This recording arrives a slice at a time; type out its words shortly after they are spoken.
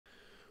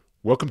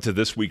Welcome to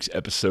this week's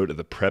episode of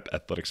the Prep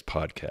Athletics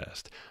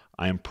Podcast.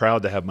 I am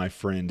proud to have my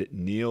friend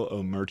Níall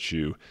Ó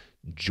Murchú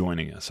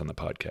joining us on the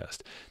podcast.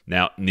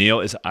 Now,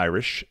 Níall is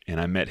Irish,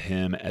 and I met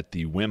him at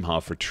the Wim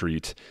Hof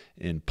retreat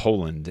in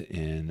Poland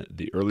in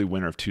the early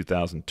winter of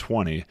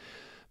 2020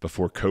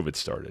 before COVID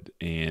started.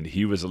 And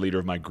he was a leader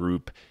of my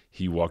group.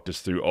 He walked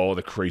us through all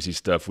the crazy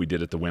stuff we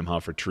did at the Wim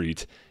Hof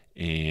retreat,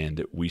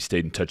 and we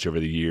stayed in touch over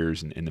the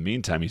years. And in the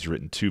meantime, he's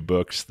written 2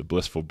 books, The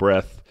Blissful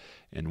Breath,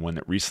 and one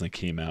that recently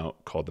came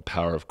out called The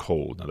Power of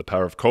Cold. Now, The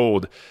Power of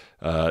Cold,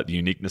 the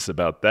uniqueness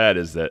about that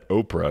is that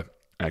Oprah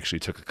actually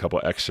took a couple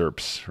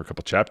excerpts or a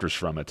couple chapters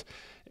from it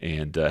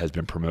and has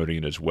been promoting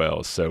it as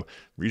well. So the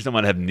reason I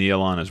want to have Níall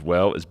on as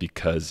well is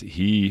because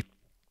he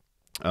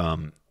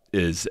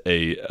is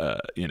a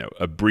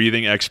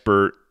breathing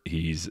expert.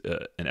 He's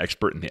an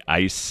expert in the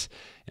ice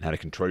and how to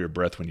control your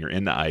breath when you're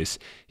in the ice.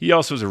 He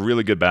also is a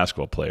really good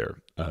basketball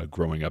player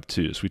growing up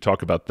too. So we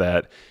talk about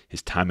that,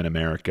 his time in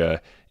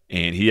America,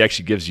 and he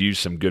actually gives you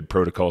some good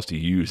protocols to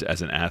use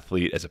as an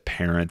athlete, as a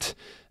parent,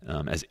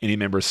 as any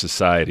member of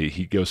society.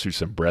 He goes through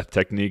some breath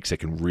techniques that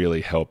can really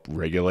help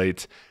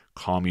regulate,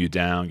 calm you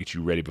down, get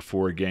you ready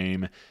before a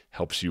game,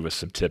 helps you with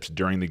some tips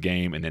during the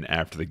game and then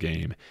after the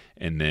game.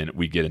 And then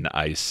we get into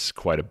ice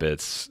quite a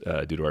bit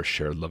due to our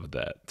shared love of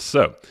that.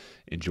 So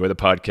enjoy the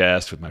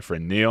podcast with my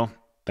friend Níall.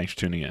 Thanks for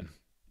tuning in.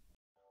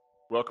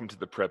 Welcome to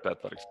the Prep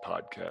Athletics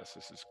Podcast.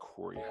 This is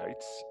Corey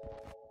Heights.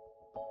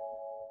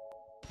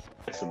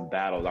 Some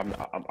battles.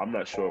 I'm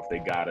not sure if they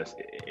got us.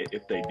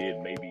 If they did,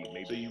 maybe.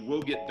 So you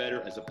will get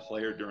better as a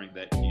player during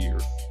that year.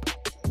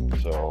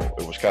 So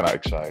it was kind of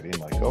exciting.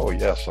 Like, oh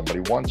yeah, somebody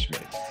wants me.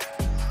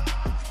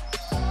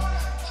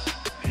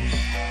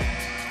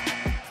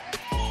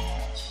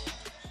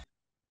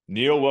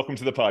 Níall, welcome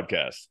to the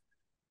podcast.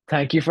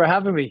 Thank you for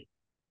having me.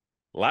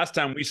 Last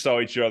time we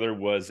saw each other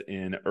was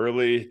in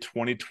early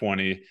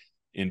 2020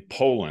 in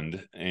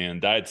Poland,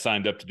 and I had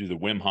signed up to do the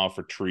Wim Hof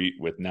retreat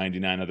with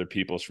 99 other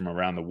people from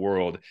around the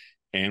world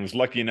and was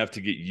lucky enough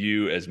to get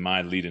you as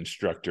my lead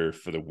instructor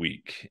for the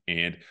week.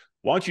 And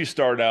why don't you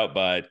start out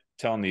by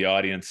telling the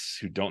audience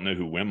who don't know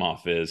who Wim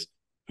Hof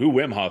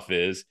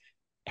is,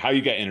 how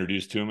you got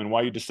introduced to him, and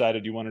why you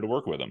decided you wanted to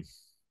work with him.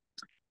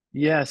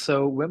 Yeah,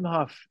 so Wim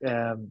Hof,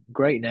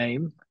 great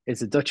name,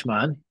 is a Dutch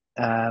man.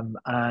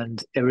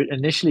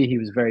 Initially he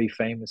was very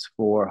famous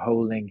for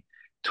holding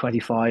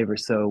 25 or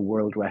so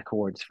world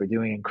records for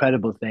doing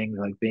incredible things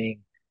like being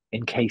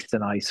encased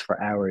in ice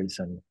for hours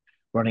and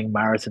running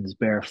marathons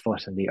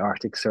barefoot in the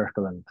Arctic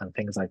Circle and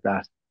things like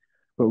that.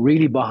 But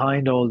really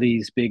behind all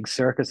these big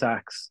circus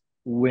acts,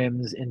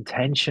 Wim's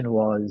intention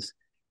was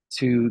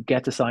to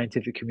get the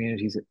scientific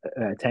community's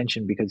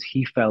attention because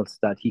he felt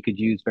that he could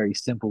use very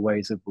simple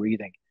ways of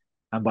breathing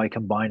and by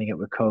combining it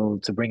with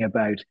cold to bring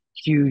about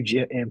huge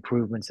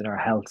improvements in our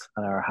health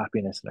and our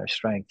happiness and our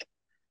strength.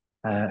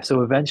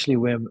 So eventually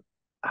Wim,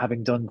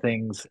 having done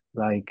things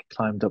like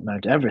climbed up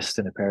Mount Everest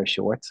in a pair of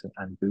shorts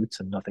and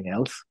boots and nothing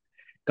else,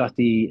 got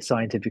the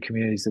scientific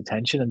community's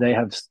attention, and they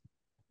have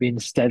been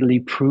steadily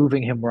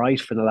proving him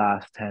right for the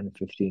last 10,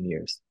 15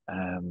 years.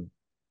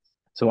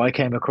 So I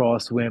came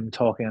across Wim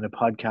talking on a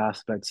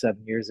podcast about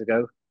 7 years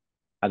ago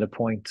at a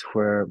point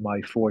where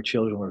my 4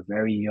 children were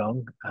very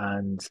young,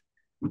 and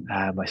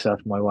myself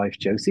and my wife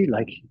Josie,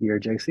 like your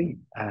Josie,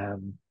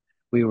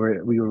 we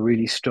were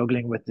really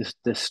struggling with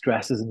the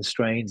stresses and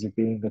strains of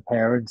being a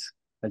parent.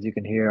 As you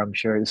can hear, I'm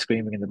sure the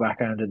screaming in the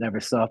background, it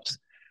never stops.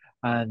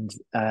 And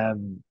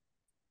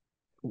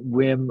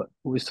Wim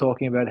was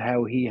talking about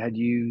how he had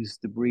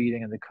used the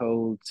breathing and the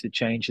cold to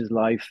change his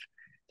life,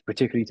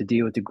 particularly to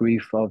deal with the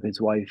grief of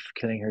his wife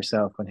killing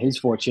herself when his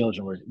 4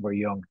 children were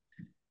young.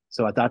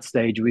 So at that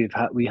stage, we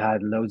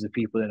had loads of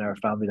people in our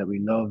family that we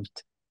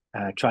loved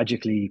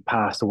tragically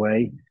passed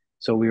away.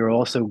 So we were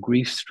also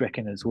grief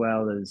stricken as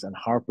well as and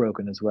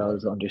heartbroken as well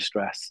as under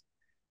stress.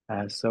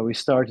 So we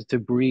started to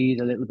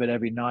breathe a little bit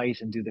every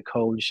night and do the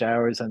cold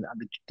showers, and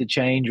the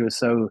change was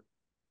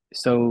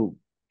so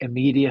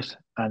immediate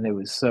and it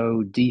was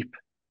so deep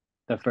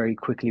that very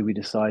quickly we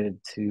decided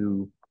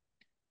to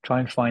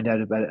try and find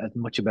out about as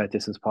much about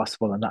this as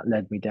possible, and that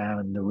led me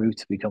down the route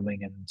to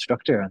becoming an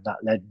instructor, and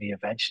that led me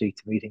eventually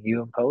to meeting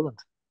you in Poland.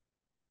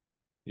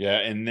 Yeah,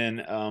 and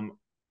then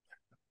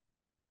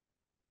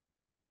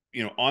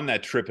on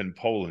that trip in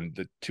Poland,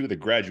 the 2 of the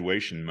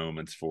graduation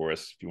moments for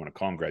us, if you want to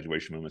call them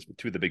graduation moments, but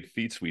 2 of the big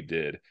feats we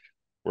did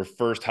were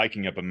first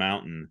hiking up a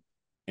mountain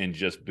in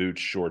just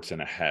boots, shorts,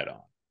 and a hat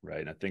on,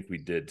 right? And I think we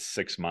did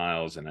 6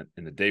 miles, and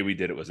the day we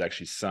did it was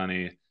actually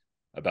sunny,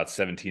 about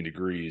 17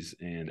 degrees,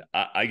 and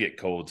I get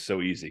cold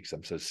so easy because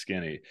I'm so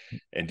skinny.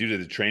 And due to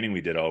the training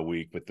we did all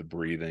week with the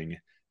breathing,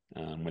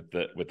 with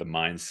the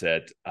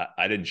mindset,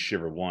 I didn't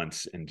shiver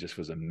once and just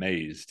was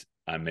amazed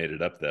I made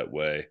it up that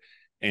way.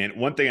 And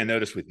one thing I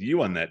noticed with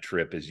you on that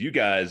trip is you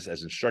guys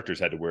as instructors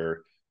had to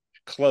wear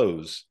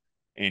clothes,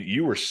 and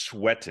you were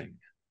sweating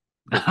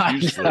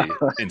profusely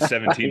in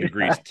 17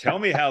 degrees. Tell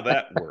me how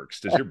that works.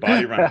 Does your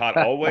body run hot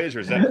always,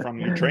 or is that from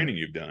your training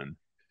you've done?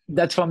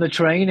 That's from the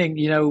training,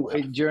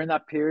 during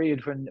that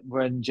period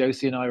when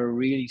Josie and I were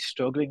really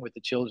struggling with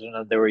the children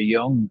and they were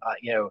young,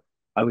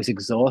 I was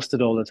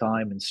exhausted all the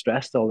time and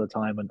stressed all the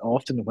time. And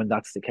often when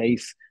that's the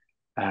case,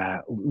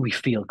 we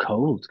feel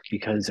cold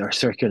because our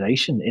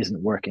circulation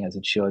isn't working as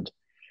it should.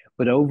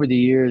 But over the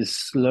years,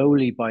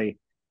 slowly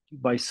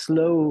by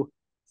slow,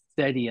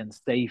 steady, and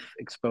safe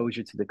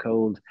exposure to the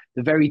cold,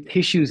 the very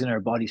tissues in our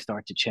body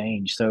start to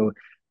change. So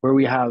where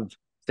we have,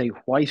 say,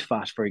 white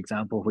fat, for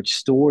example, which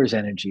stores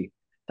energy,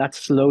 that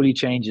slowly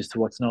changes to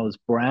what's known as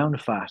brown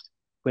fat,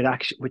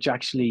 which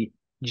actually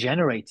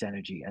generates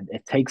energy, and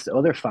it takes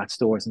other fat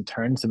stores and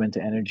turns them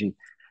into energy.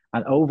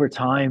 And over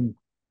time,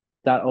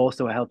 that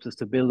also helps us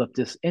to build up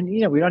this, and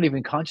we're not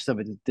even conscious of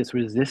it, this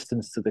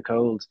resistance to the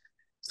cold.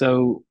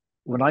 So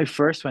when I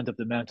first went up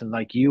the mountain,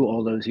 like you,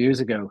 all those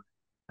years ago,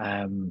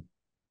 um,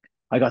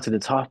 I got to the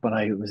top and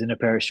I was in a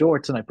pair of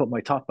shorts and I put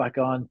my top back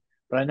on,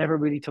 but I never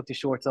really took the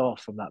shorts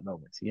off from that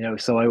moment,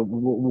 So I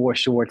wore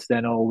shorts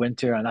then all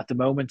winter. And at the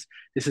moment,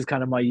 this is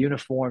kind of my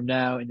uniform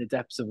now in the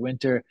depths of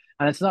winter.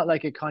 And it's not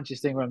like a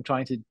conscious thing where I'm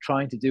trying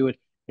to do it.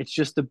 It's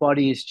just the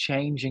body is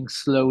changing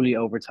slowly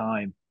over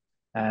time.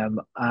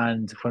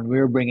 And when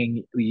we're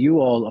bringing you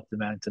all up the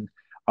mountain,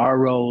 our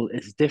role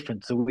is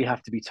different. So we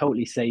have to be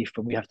totally safe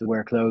and we have to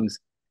wear clothes.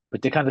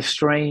 But the kind of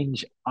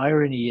strange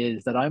irony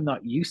is that I'm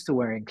not used to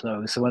wearing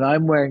clothes. So when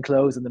I'm wearing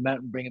clothes on the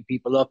mountain, bringing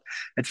people up,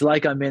 it's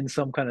like I'm in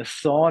some kind of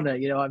sauna.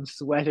 I'm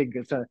sweating.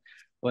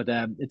 But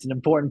it's an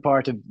important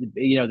part of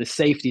the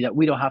safety, that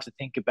we don't have to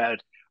think about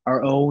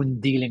our own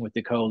dealing with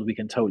the cold. We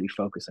can totally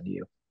focus on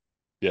you.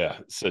 Yeah.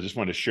 So I just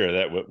wanted to share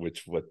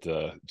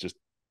that, just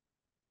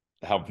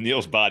how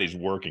Níall's body's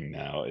working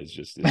now is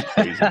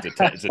crazy.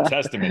 It's a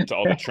testament to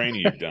all the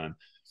training you've done.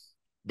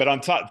 But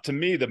on top, to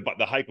me,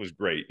 the hike was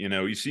great.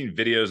 You've seen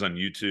videos on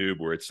YouTube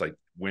where it's like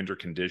winter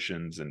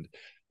conditions and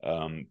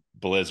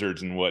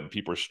blizzards and what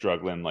people are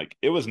struggling. Like,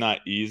 it was not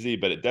easy,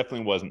 but it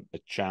definitely wasn't a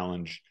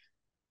challenge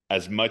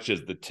as much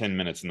as the 10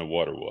 minutes in the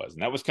water was.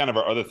 And that was kind of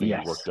our other thing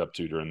we worked up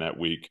to during that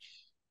week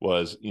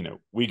was,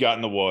 we got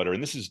in the water,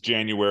 and this is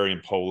January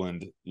in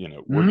Poland.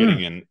 We're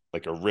getting in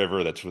like a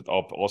river that's with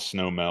all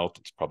snow melt.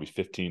 It's probably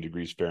 15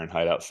 degrees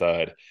Fahrenheit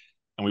outside.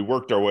 And we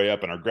worked our way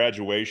up, and our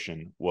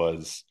graduation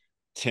was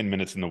 10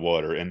 minutes in the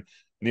water. And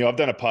Níall, I've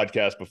done a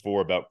podcast before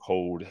about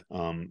cold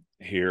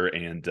here.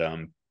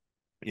 And,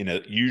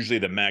 usually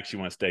the max you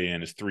want to stay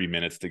in is 3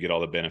 minutes to get all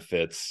the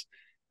benefits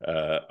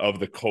of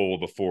the cold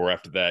before.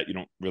 After that, you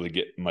don't really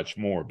get much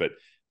more. But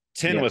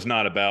 10 was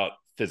not about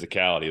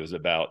physicality. It was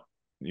about,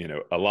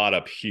 a lot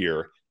up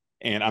here.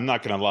 And I'm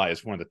not going to lie,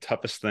 it's one of the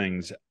toughest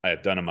things I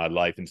have done in my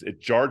life. And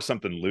it jarred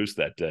something loose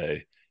that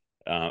day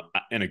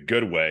in a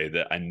good way,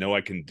 that I know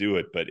I can do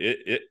it, but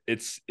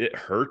it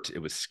hurt. It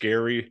was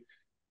scary.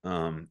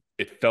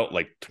 It felt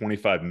like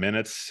 25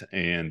 minutes,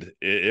 and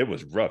it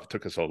was rough. It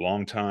took us a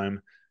long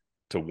time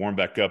to warm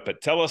back up.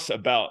 But tell us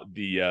about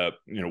the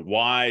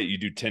why you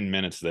do 10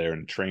 minutes there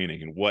in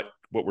training, and what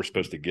we're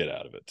supposed to get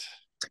out of it.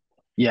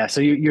 Yeah,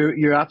 so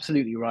you're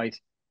absolutely right.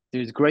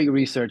 There's great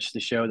research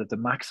to show that the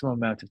maximum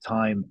amount of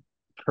time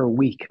per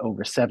week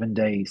over 7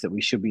 days that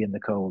we should be in the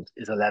cold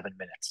is 11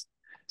 minutes.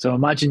 So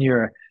imagine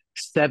your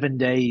 7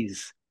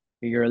 days,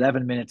 your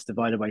 11 minutes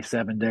divided by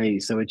 7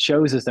 days. So it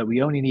shows us that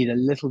we only need a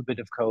little bit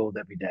of cold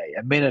every day,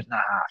 a minute and a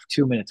half,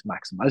 2 minutes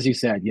maximum. As you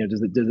said,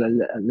 there's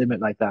a limit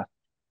like that.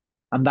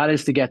 And that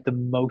is to get the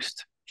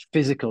most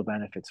physical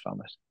benefits from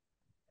it.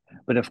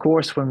 But of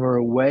course, when we're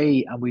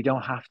away and we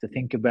don't have to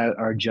think about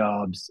our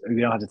jobs, or we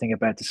don't have to think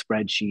about the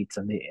spreadsheets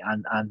and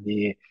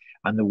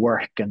the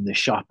work and the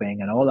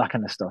shopping and all that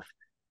kind of stuff,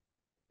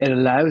 it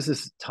allows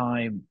us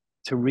time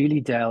to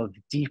really delve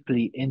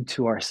deeply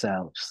into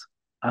ourselves.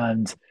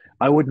 And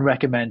I wouldn't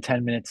recommend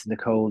 10 minutes in the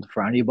cold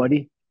for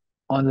anybody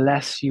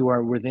unless you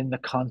are within the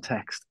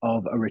context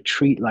of a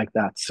retreat like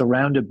that,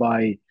 surrounded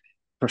by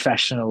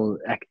professional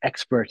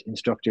expert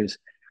instructors.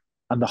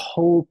 And the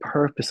whole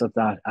purpose of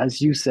that,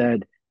 as you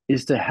said,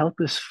 is to help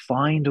us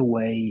find a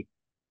way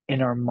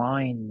in our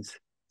minds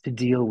to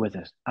deal with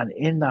it. And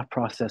in that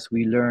process,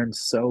 we learn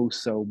so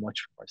much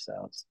from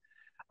ourselves.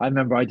 I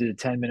remember I did a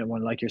 10-minute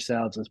one like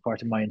yourselves as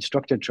part of my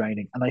instructor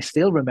training. And I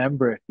still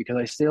remember it because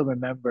I still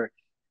remember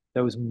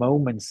those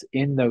moments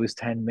in those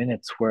 10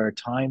 minutes where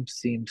time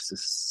seems to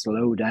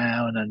slow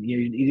down, and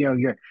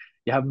you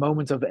have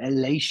moments of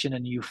elation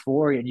and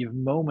euphoria, and you have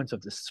moments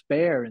of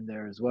despair in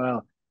there as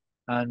well.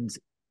 And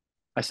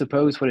I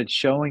suppose what it's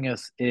showing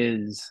us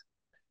is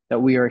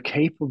that we are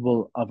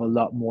capable of a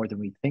lot more than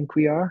we think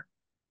we are,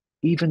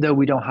 even though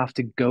we don't have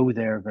to go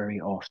there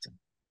very often.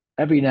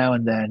 Every now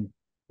and then,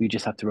 we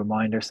just have to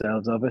remind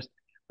ourselves of it.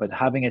 But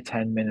having a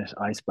 10-minute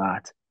ice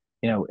bath,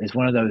 is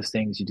one of those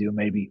things you do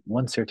maybe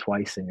once or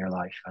twice in your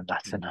life, and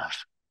that's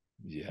enough.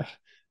 Yeah.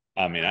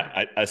 I mean,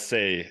 I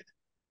say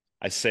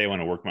I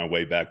want to work my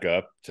way back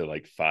up to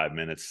like 5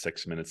 minutes,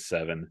 6 minutes,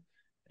 7.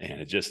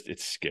 And it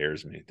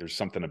scares me. There's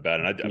something about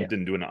it. I've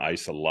been doing the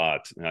ice a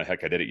lot. And I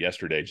did it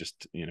yesterday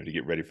just, to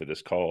get ready for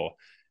this call.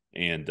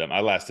 And I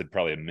lasted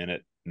probably a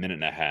minute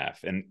and a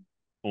half. And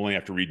only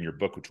after reading your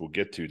book, which we'll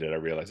get to, did I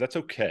realize that's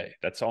okay.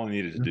 That's all I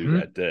needed to do Hmm.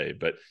 that day.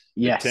 But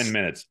the 10 Yes.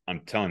 minutes,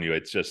 I'm telling you,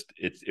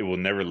 it will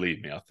never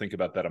leave me. I'll think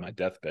about that on my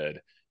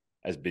deathbed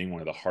as being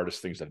one of the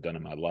hardest things I've done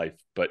in my life,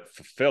 but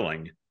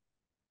fulfilling.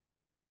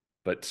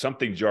 But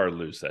something jarred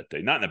loose that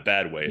day, not in a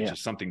bad way. It's Yeah.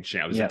 just something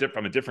changed. Yeah.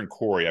 I'm a different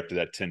Corey after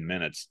that 10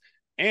 minutes.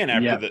 And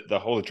after Yeah. the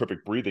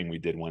holotropic breathing we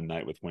did one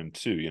night with Wim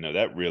too,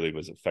 that really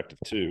was effective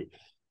too,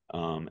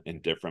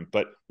 and different.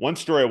 But one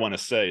story I want to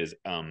say is,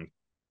 and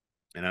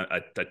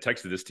I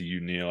texted this to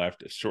you, Níall,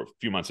 after a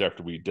few months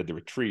after we did the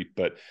retreat.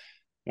 But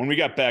when we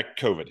got back,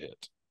 COVID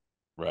hit,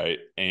 right?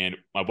 And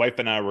my wife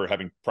and I were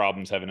having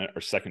problems having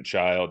our second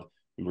child.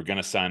 We were going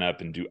to sign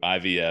up and do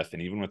IVF.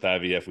 And even with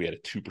IVF, we had a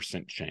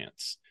 2%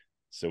 chance.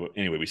 So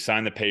anyway, we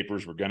signed the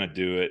papers. We're going to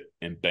do it.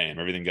 And bam,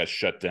 everything got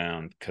shut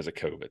down because of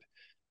COVID.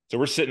 So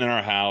we're sitting in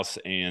our house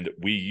and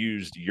we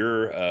used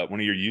one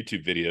of your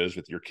YouTube videos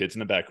with your kids in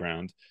the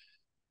background.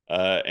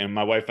 And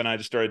my wife and I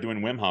just started doing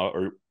Wim Hof,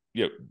 or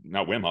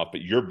not Wim Hof,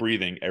 but your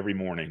breathing every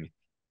morning.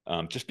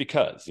 Just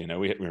because, we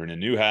were in a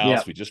new Yeah.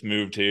 house. We just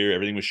moved here.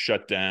 Everything was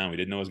shut down. We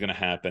didn't know what was going to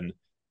happen.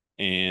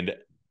 And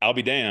I'll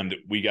be damned,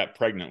 we got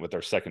pregnant with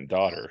our second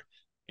daughter.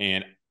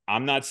 And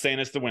I'm not saying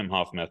it's the Wim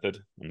Hof method.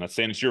 I'm not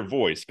saying it's your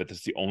voice, but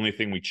that's the only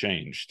thing we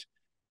changed.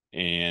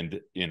 And,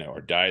 our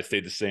diet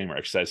stayed the same, our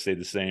exercise stayed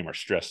the same, our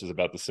stress is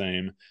about the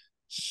same.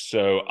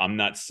 So I'm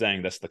not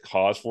saying that's the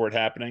cause for it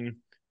happening,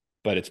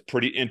 but it's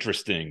pretty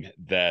interesting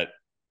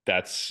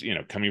that's,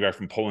 coming back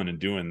from Poland and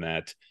doing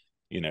that,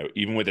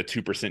 even with a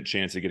 2%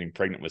 chance of getting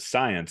pregnant with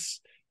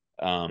science,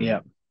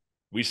 Yeah.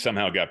 we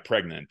somehow got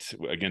pregnant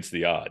against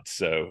the odds.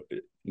 So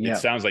it Yeah.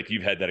 sounds like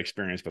you've had that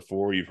experience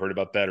before. You've heard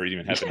about that, or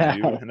even happened to Yeah.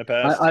 you in the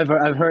past. I've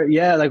heard,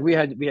 yeah, like we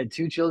had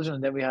two children,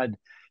 and then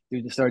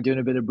we started doing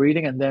a bit of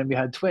breeding, and then we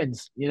had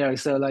twins,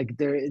 so like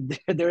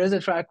there is a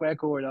track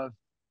record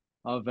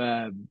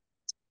of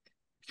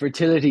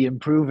fertility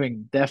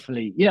improving,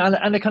 definitely.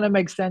 And it kind of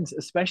makes sense,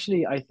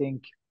 especially I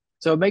think.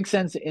 So it makes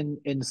sense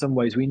in some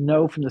ways. We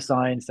know from the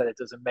science that it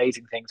does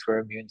amazing things for our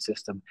immune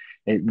system.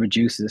 It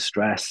reduces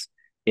stress.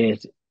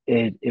 It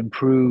it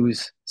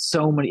improves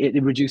so many.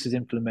 It reduces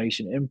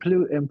inflammation.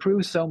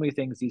 Improves so many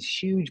things. These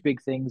huge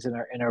big things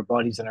in our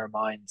bodies and our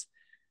minds.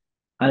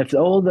 And if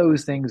all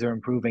those things are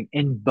improving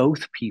in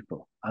both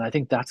people, and I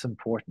think that's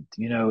important.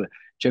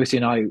 Josie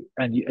and I,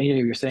 and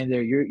you're saying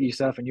there,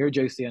 yourself and your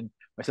Josie, and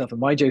myself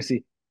and my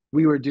Josie,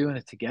 we were doing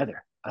it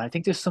together. And I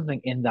think there's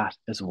something in that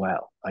as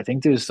well. I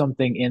think there's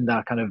something in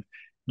that kind of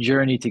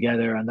journey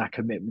together and that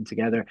commitment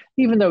together.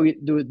 Even though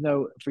there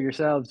was for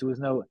yourselves, there was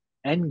no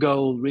end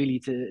goal really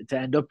to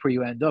end up where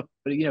you end up,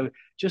 but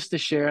just to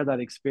share that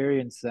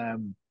experience.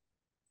 And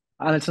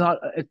it's not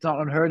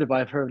unheard of.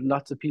 I've heard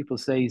lots of people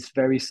say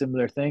very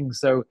similar things.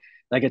 So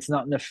like uh it's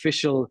not an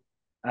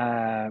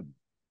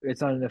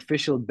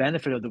official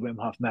benefit of the Wim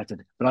Hof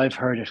method, but I've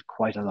heard it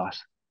quite a lot.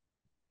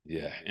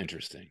 Yeah,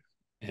 interesting.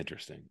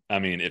 Interesting. I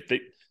mean,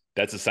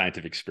 that's a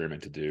scientific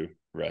experiment to do,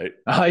 right?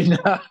 I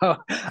know.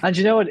 And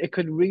you know what? It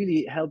could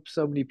really help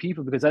so many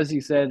people because as you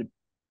said,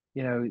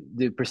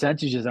 the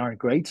percentages aren't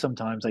great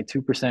sometimes. Like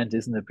 2%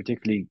 isn't a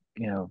particularly,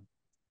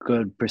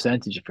 good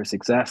percentage for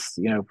success,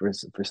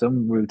 for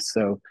some routes.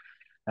 So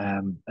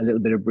a little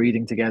bit of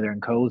breathing together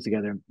and cold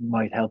together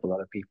might help a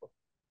lot of people.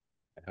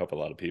 I help a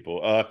lot of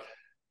people.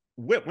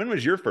 When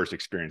was your first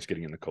experience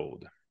getting in the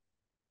cold?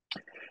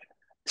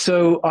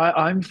 So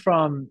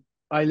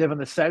I live on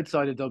the south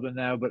side of Dublin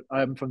now, but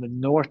I'm from the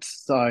north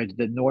side,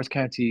 the North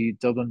County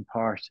Dublin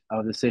part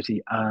of the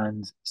city.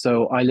 And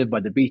so I live by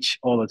the beach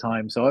all the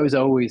time. So I was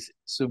always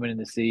swimming in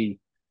the sea,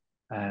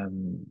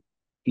 um,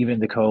 even in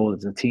the cold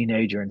as a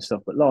teenager and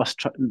stuff, but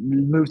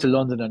moved to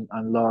London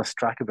and lost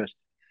track of it.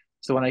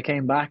 So when I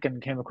came back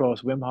and came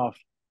across Wim Hof,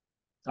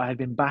 I had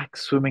been back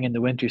swimming in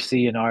the winter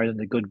sea in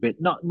Ireland a good bit,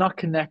 not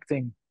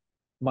connecting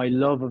my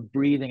love of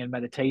breathing and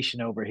meditation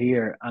over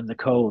here and the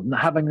cold,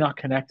 having not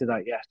connected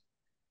that yet.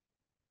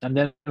 And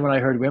then when I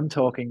heard Wim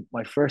talking,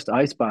 my first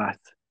ice bath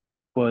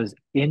was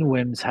in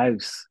Wim's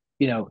house,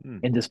 Hmm.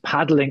 in this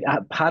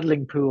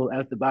paddling pool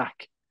out the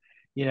back,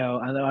 and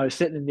then I was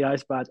sitting in the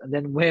ice bath, and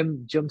then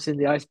Wim jumps in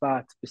the ice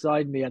bath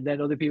beside me, and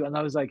then other people, and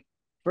I was like,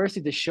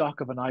 firstly, the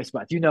shock of an ice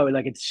bath,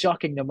 like it's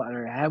shocking no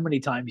matter how many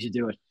times you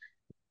do it.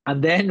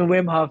 And then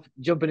Wim Hof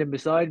jumping in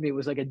beside me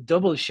was like a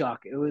double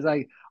shock. It was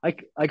like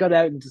I got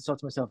out and just thought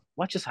to myself,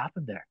 what just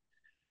happened there?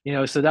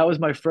 So that was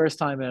my first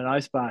time in an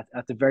ice bath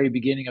at the very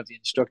beginning of the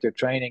instructor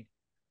training.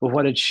 But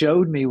what it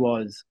showed me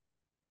was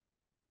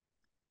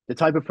the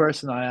type of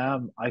person I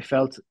am. I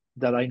felt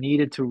that I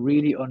needed to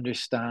really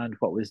understand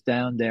what was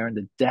down there in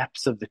the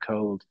depths of the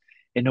cold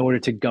in order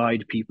to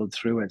guide people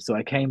through it. So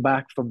I came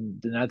back from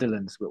the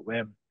Netherlands with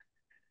Wim,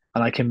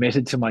 and I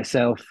committed to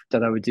myself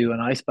that I would do an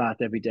ice bath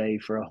every day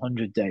for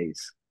 100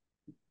 days.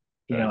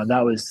 Okay. And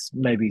that was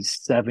maybe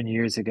 7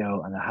 years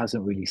ago, and it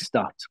hasn't really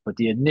stopped. But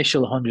the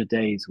initial 100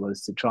 days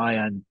was to try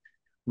and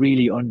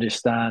really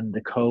understand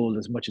the cold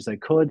as much as I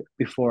could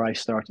before I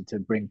started to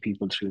bring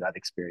people through that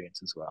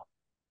experience as well.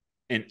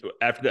 And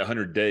after that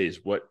 100 days,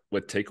 what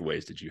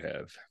takeaways did you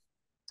have?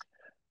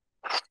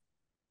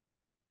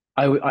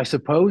 I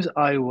suppose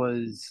I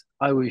was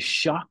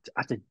shocked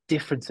at the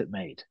difference it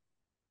made.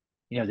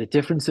 The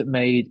difference it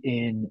made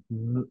in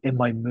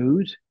my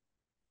mood.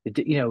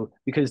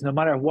 Because no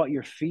matter what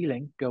you're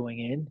feeling going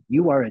in,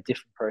 you are a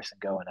different person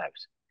going out.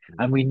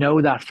 And we know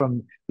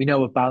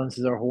it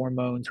balances our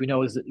hormones. We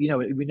know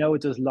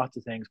it does lots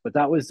of things. But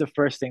that was the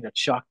first thing that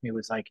shocked me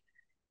was like,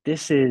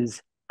 this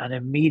is an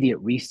immediate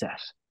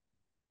reset.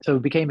 So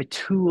it became a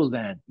tool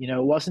then.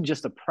 It wasn't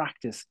just a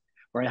practice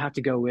where I had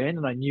to go in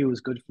and I knew it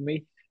was good for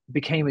me. It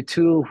became a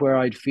tool where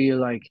I'd feel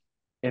like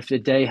if the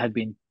day had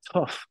been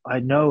tough, I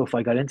know if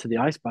I got into the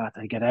ice bath,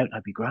 I'd get out and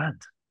I'd be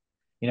grand.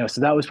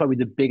 So that was probably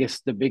the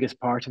biggest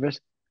part of it.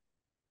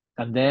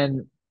 And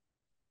then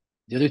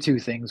the other two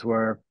things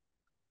were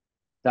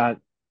that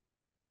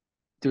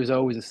there was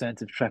always a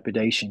sense of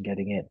trepidation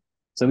getting in.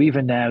 So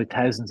even now,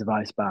 thousands of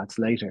ice baths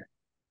later,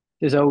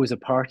 there's always a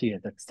part of you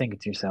that's thinking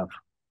to yourself,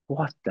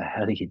 what the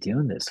hell are you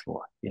doing this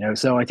for?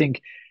 So I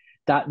think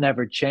that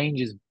never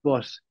changes,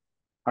 but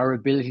our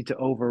ability to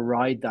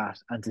override that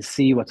and to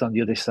see what's on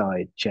the other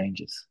side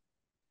changes.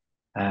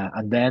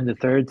 And then the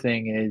third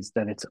thing is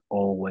that it's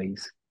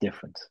always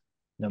different,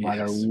 no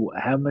matter Yes.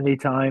 how many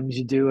times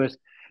you do it.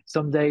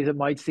 Some days it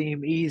might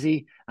seem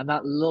easy, and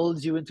that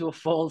lulls you into a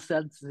false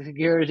sense of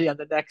security, and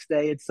the next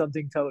day it's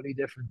something totally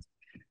different.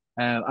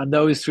 And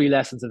those three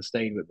lessons have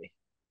stayed with me.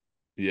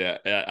 Yeah,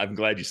 I'm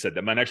glad you said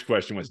that. My next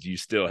question was, do you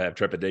still have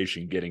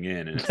trepidation getting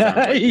in? And it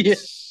sounds like Yeah.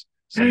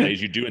 some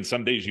days you do and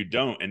some days you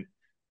don't. And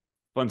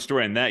fun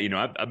story on that,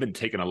 I've been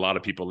taking a lot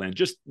of people in,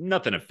 just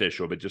nothing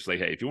official, but just like,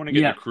 hey, if you want to get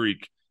in Yeah. the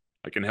creek,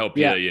 I can help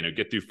you, Yeah.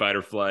 get through fight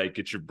or flight,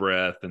 get your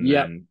breath, and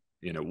Yeah. then,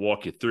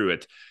 walk you through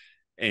it.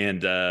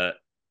 And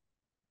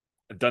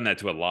I've done that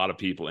to a lot of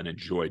people and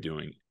enjoy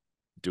doing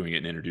it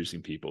and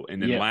introducing people.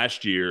 And then Yeah.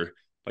 last year,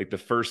 like the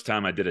first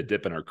time I did a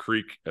dip in our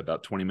creek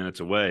about 20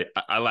 minutes away,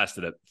 I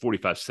lasted at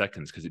 45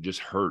 seconds because it just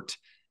hurt.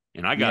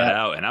 And I got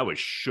Yeah. out and I was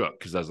shook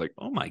because I was like,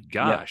 oh my Yeah.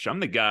 gosh, I'm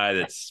the guy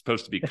that's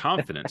supposed to be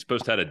confident,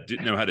 supposed to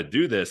know how to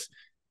do this.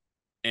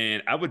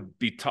 And I would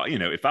be taught,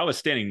 if I was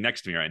standing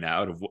next to me right now, I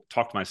would have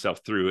talked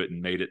myself through it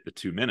and made it the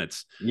 2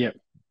 minutes. Yeah.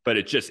 But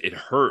it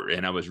hurt.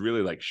 And I was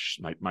really like,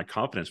 my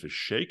confidence was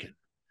shaken.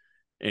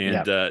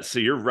 And Yeah. so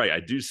you're right. I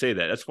do say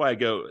that. That's why I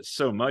go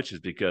so much, is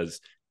because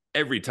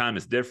every time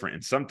is different.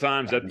 And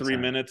sometimes that Every three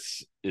time.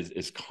 minutes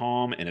is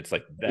calm and it's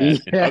like that.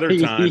 And Yeah. other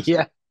times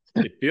Yeah.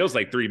 it feels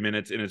like 3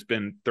 minutes and it's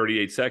been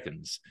 38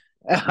 seconds.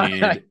 I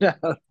And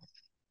know.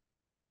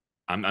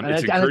 it's And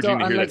it's encouraging all,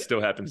 to and hear that like,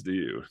 still happens to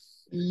you.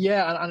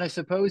 yeah, and I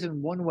suppose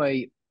in one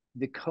way,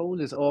 the cold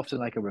is often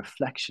like a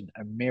reflection,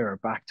 a mirror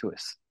back to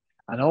us.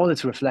 And all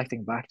it's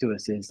reflecting back to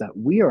us is that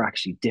we are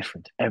actually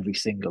different every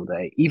single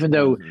day. Even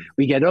though Mm-hmm.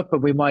 we get up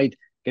and we might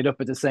get up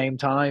at the same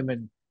time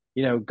and,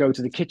 go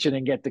to the kitchen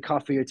and get the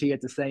coffee or tea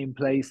at the same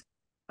place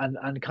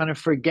and kind of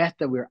forget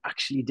that we're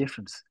actually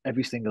different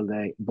every single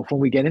day. But when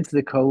we get into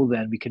the cold,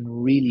 then we can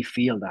really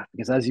feel that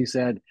because as you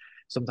said,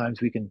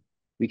 sometimes we can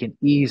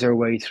ease our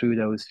way through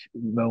those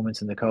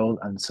moments in the cold,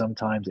 and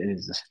sometimes it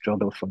is a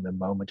struggle from the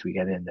moment we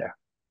get in there.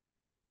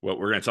 Well,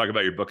 we're going to talk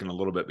about your book in a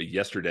little bit, but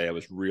yesterday I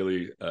was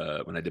really,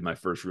 when I did my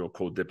first real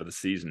cold dip of the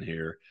season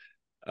here,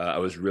 I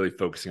was really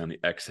focusing on the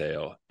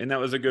exhale. And that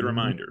was a good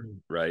reminder,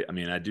 Mm-hmm. right? I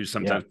mean, I do Yeah,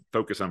 sometimes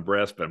focus on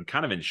breath, but I'm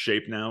kind of in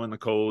shape now in the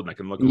cold and I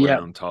can look yeah,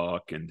 around,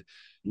 talk,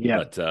 yeah,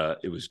 but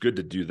it was good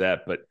to do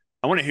that. But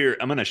I'm going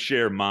to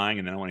share mine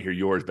and then I want to hear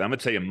yours, but I'm going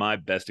to tell you my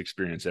best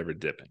experience ever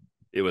dipping.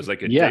 It was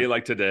like a yeah, day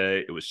like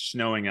today. It was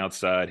snowing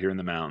outside here in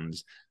the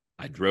mountains.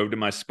 I drove to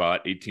my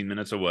spot 18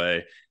 minutes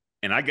away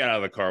and I got out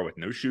of the car with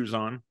no shoes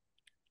on,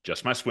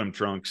 just my swim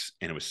trunks,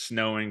 and it was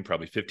snowing,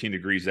 probably 15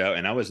 degrees out.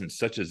 And I was in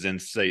such a zen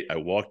state. I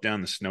walked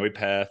down the snowy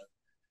path,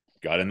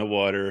 got in the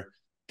water,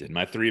 did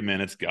my 3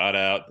 minutes, got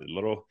out, did a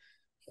little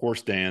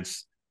horse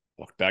dance,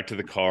 walked back to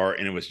the car.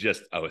 And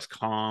I was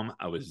calm.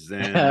 I was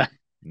zen.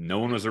 No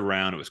one was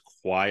around. It was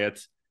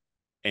quiet.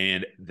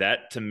 And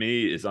that to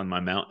me is on my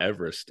Mount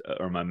Everest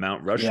or my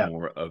Mount yeah,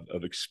 Rushmore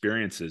of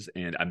experiences.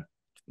 And I'm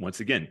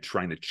once again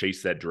trying to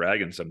chase that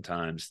dragon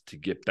sometimes to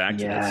get back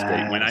to that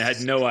state when I had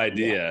yes, no yeah,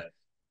 idea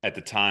at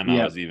the time I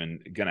yeah, was even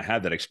going to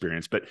have that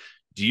experience. But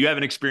do you have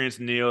an experience,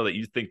 Níall, that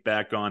you think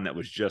back on that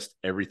was just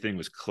everything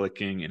was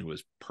clicking and it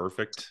was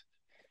perfect?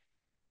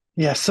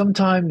 yeah.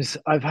 Sometimes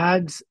I've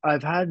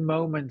had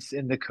moments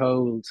in the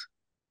cold.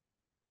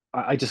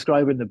 I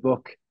describe it in the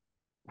book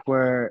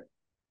where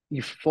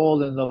you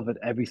fall in love with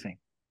everything.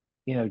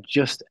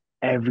 Just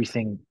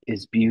everything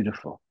is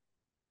beautiful.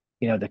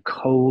 The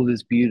cold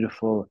is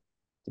beautiful.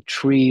 The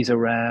trees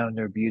around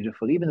are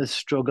beautiful. Even the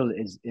struggle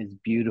is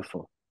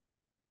beautiful.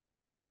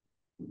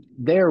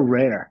 They're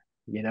rare,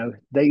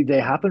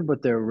 they happen,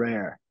 but they're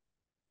rare.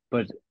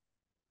 But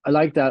I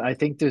like that. I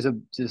think there's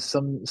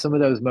some of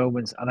those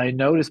moments, and I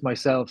notice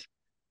myself.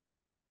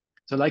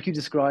 So, like you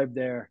described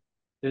there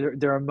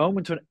are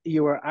moments when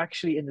you are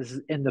actually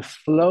in the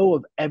flow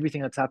of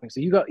everything that's happening.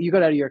 So you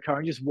got out of your car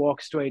and just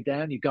walk straight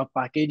down. You got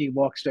back in, you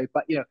walk straight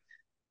back.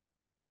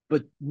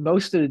 But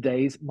most of the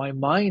days, my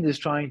mind is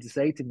trying to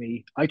say to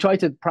me, I try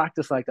to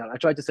practice like that. I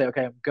try to say,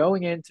 okay, I'm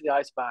going into the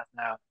ice bath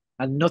now,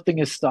 and nothing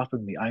is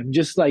stopping me. I'm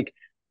just like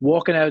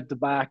walking out the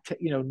back,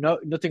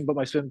 nothing but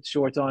my swim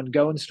shorts on,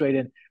 going straight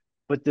in.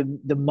 But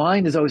the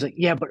mind is always like,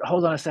 yeah, but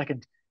hold on a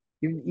second.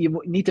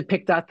 You need to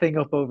pick that thing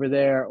up over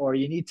there, or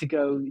you need to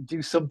go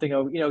do something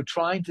over,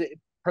 trying to,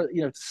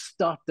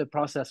 stop the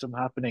process from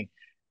happening.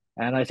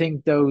 And I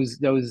think those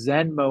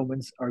Zen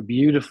moments are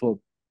beautiful,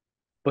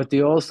 but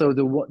they also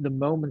the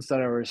moments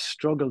that are a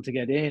struggle to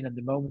get in, and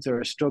the moments that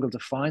are a struggle to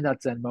find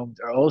that Zen moment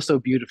are also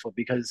beautiful,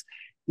 because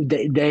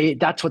they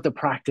that's what the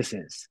practice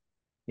is.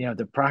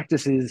 The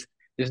practice is,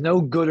 there's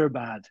no good or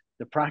bad.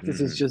 The practice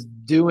is just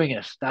doing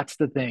it. That's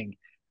the thing.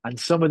 And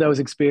some of those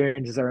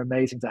experiences are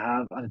amazing to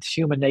have, and it's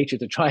human nature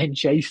to try and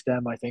chase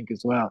them, I think,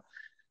 as well.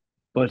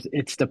 But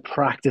it's the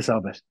practice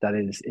of it that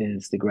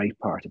is the great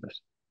part of it.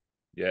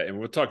 Yeah, and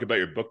we'll talk about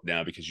your book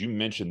now, because you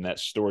mentioned that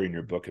story in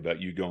your book about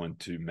you going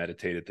to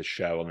meditate at the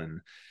Shaolin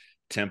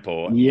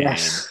Temple.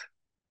 Yes.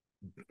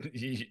 And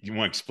you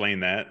want to explain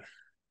that?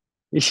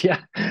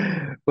 Yeah.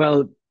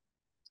 Well,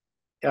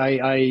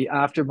 I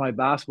after my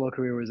basketball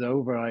career was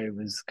over, I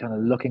was kind of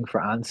looking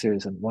for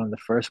answers, and one of the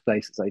first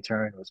places I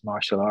turned was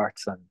martial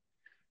arts,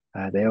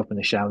 and they opened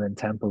the Shaolin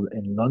Temple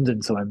in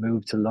London. So I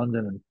moved to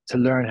London to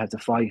learn how to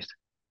fight.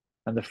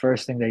 And the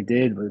first thing they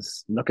did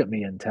was look at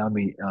me and tell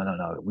me, "No, no,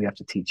 no, we have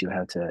to teach you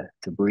how to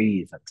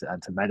breathe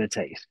and to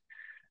meditate."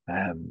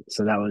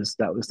 So that was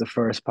the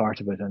first part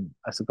of it. And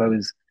I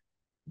suppose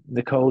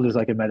the cold is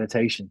like a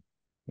meditation.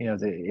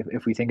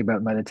 If we think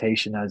about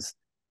meditation as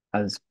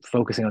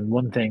focusing on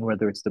one thing,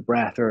 whether it's the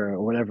breath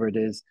or whatever it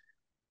is,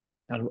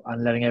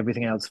 and letting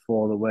everything else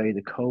fall away,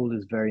 the cold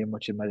is very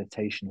much a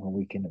meditation when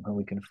we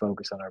can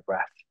focus on our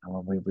breath, and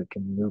when we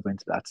can move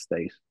into that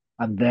state.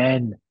 And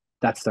then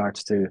that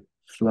starts to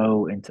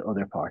flow into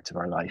other parts of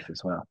our life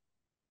as well.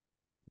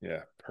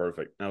 Yeah,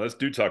 perfect. Now let's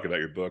talk about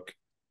your book,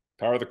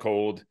 Power of the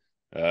Cold.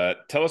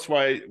 Tell us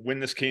when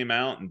this came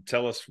out, and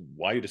tell us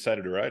why you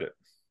decided to write it.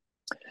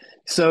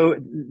 So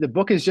the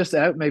book is just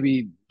out,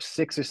 maybe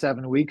 6 or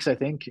 7 weeks, I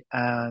think,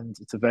 and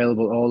it's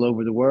available all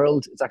over the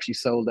world. It's actually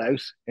sold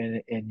out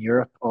in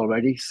Europe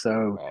already,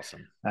 so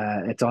awesome.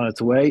 It's on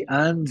its way.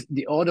 And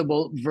the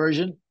Audible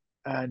version,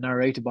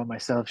 narrated by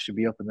myself, should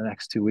be up in the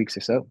next 2 weeks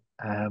or so.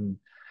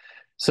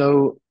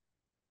 So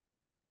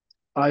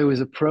I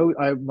was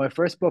my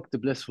first book, The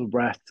Blissful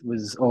Breath,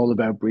 was all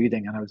about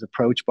breathing, and I was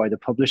approached by the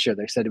publisher.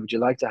 They said, "Would you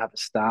like to have a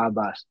stab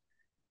at,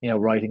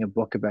 writing a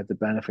book about the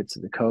benefits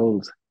of the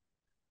cold?"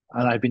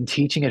 And I've been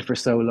teaching it for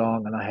so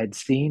long, and I had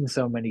seen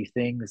so many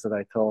things that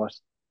I thought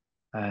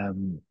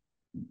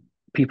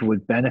people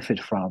would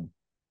benefit from,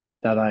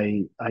 that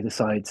I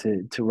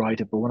decided to write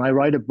it. But when I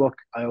write a book,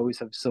 I always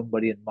have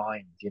somebody in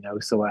mind,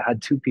 So I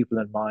had two people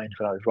in mind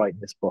when I was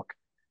writing this book.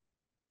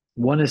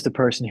 One is the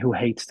person who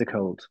hates the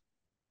cold,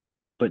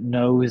 but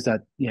knows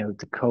that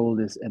the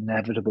cold is an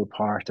inevitable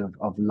part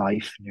of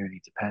life,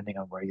 nearly, depending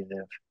on where you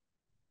live.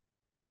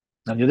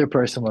 And the other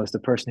person was the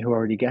person who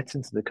already gets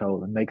into the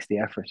cold and makes the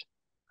effort,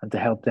 and to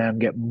help them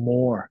get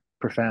more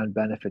profound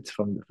benefits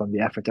from the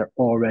effort they're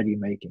already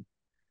making.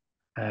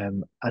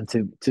 And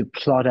to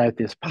plot out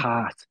this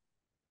path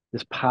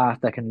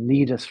that can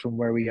lead us from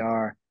where we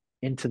are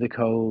into the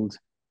cold,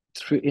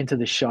 into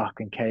the shock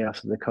and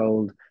chaos of the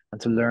cold,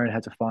 and to learn how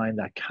to find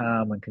that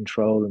calm and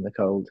control in the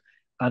cold,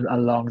 and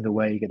along the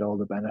way get all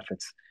the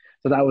benefits.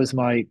 So that was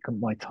my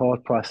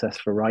thought process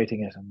for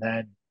writing it. And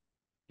then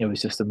it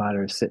was just a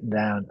matter of sitting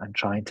down and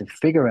trying to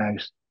figure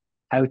out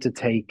how to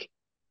take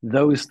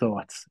those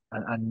thoughts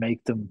and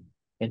make them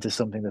into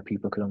something that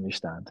people could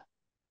understand.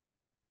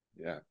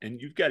 Yeah.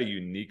 And you've got a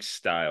unique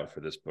style for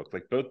this book,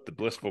 like both The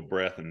Blissful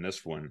Breath and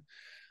this one.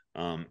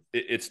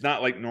 It's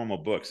not like normal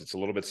books. It's a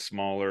little bit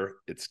smaller.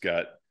 It's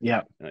got,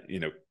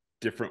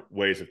 different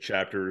ways of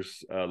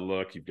chapters.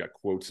 Look, you've got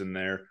quotes in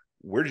there.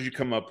 Where did you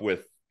come up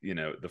with,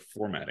 the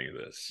formatting of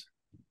this?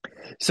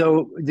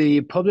 So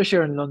the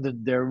publisher in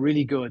London, they're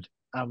really good.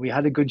 And we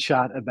had a good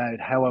chat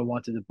about how I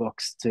wanted the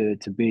books to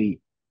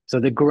be. So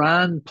the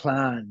grand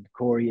plan,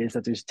 Corey, is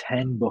that there's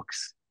 10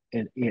 books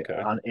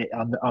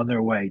on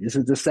their way. This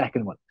is the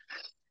second one.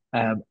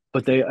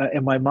 But they,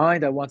 in my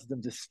mind, I wanted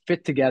them to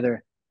fit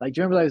together. Like,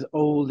 do you remember those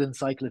old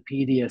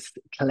encyclopedia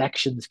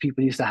collections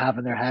people used to have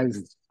in their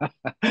houses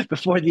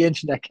before the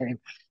internet came?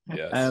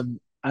 Yes.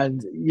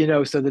 And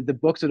so that the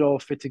books would all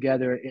fit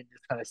together in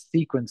this kind of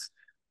sequence.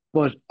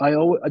 But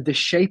the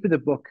shape of the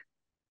book,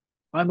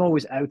 I'm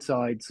always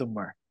outside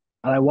somewhere,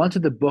 and I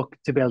wanted the book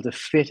to be able to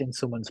fit in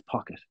someone's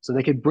pocket, so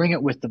they could bring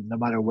it with them no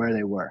matter where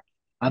they were,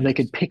 and they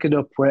could pick it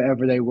up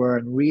wherever they were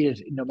and read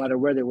it no matter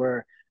where they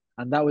were.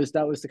 And that was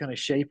the kind of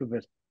shape of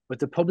it. But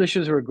the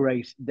publishers were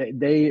great.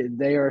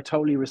 They are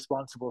totally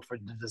responsible for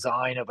the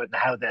design of it and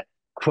how the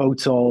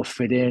quotes all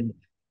fit in.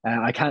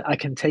 I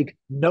can take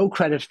no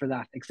credit for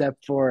that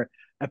except for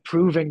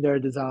approving their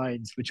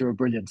designs, which were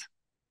brilliant.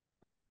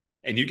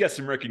 And you got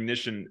some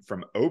recognition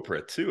from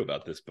Oprah too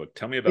about this book.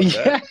 Tell me about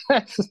that.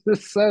 Yes.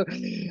 So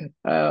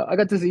I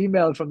got this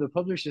email from the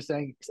publisher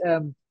saying,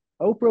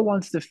 Oprah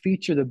wants to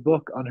feature the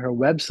book on her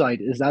website.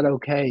 Is that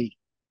okay?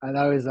 And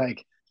I was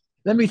like,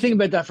 let me think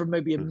about that for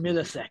maybe a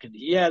millisecond.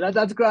 Yeah,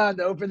 that's grand,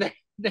 Oprah.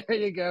 There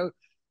you go.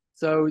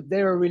 So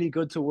they were really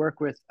good to work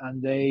with,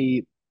 and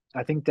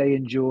I think they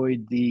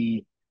enjoyed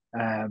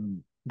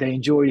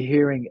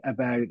hearing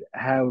about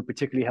how it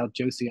particularly helped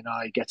Josie and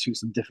I get through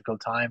some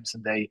difficult times.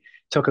 And they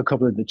took a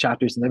couple of the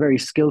chapters and they very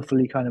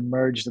skillfully kind of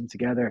merged them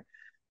together.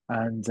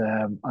 And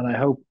I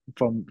hope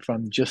from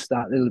just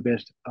that little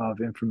bit of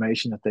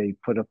information that they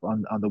put up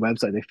on the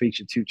website, they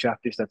featured two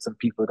chapters that some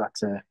people got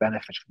to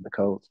benefit from the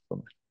cold from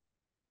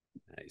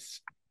it.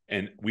 Nice.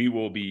 And we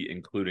will be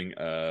including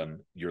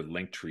your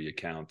linktree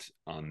account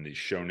on the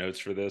show notes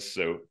for this.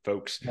 So,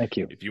 folks, Thank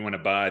you. if you want to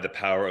buy The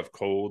Power of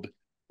Cold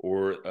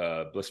or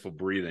Blissful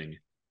Breathing,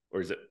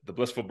 or is it The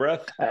Blissful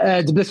Breath?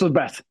 The Blissful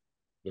Breath.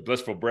 The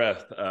Blissful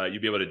Breath,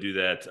 you'll be able to do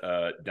that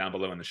down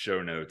below in the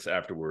show notes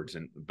afterwards.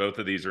 And both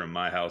of these are in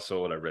my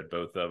household. I read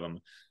both of them,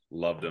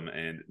 loved them.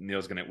 And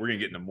we're gonna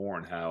get into more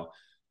on how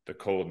the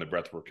cold and the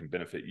breath work can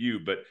benefit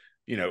you. But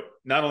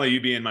not only you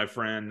being my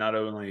friend, not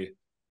only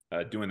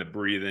doing the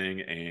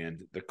breathing and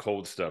the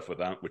cold stuff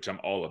which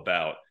I'm all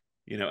about.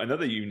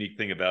 Another unique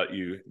thing about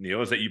you,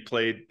 Níall, is that you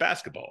played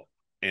basketball.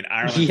 And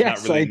Ireland's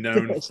not really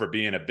known for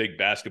being a big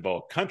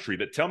basketball country.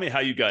 But tell me how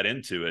you got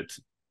into it.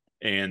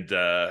 And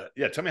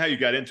tell me how you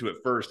got into it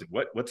first, and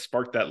what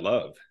sparked that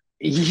love.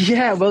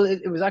 Yeah, well,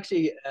 it was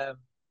actually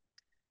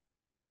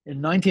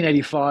in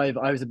 1985.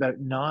 I was about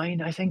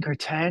 9, I think, or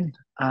 10,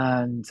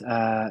 and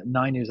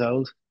 9 years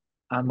old.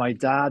 And my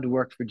dad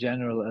worked for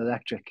General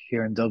Electric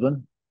here in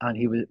Dublin,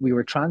 and we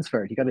were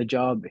transferred. He got a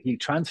job. He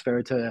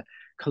transferred to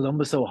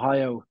Columbus,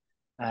 Ohio.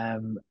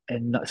 In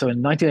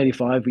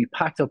 1985, we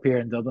packed up here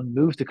in Dublin,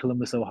 moved to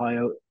Columbus,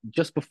 Ohio,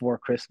 just before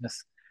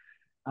Christmas.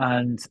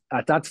 And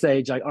at that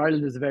stage,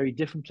 Ireland is a very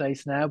different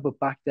place now, but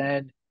back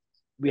then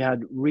we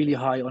had really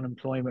high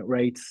unemployment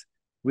rates,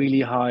 really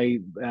high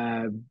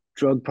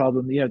drug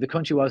problem. The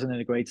country wasn't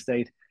in a great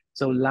state.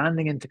 So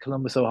landing into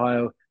Columbus,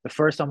 Ohio, the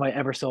first time I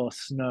ever saw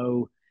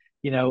snow,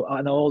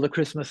 and all the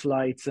Christmas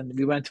lights, and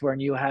we went to our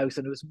new house,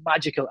 and it was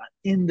magical.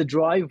 In the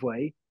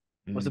driveway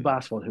was a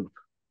basketball hoop,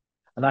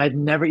 and I had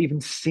never even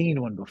seen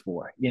one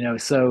before.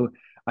 So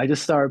I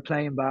just started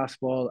playing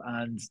basketball,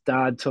 and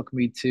Dad took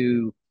me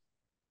to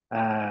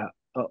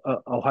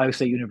Ohio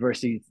State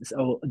University,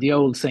 the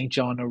old St.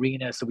 John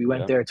Arena. So we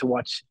went there to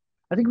watch.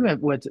 I think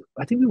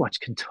we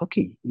watched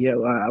Kentucky,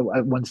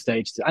 at one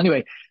stage.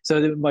 Anyway,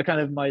 so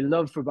my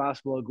love for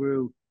basketball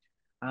grew,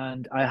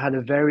 and I had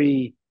a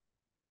very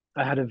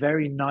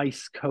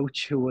nice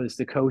coach who was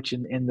the coach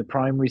in the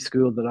primary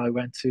school that I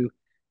went to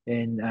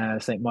in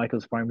St.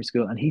 Michael's Primary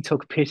School, and he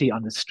took pity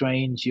on the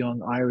strange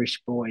young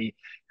Irish boy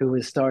who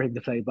was starting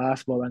to play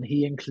basketball, and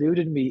he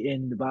included me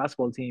in the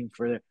basketball team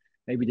for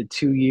maybe the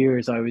 2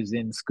 years I was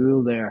in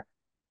school there.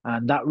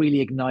 And that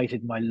really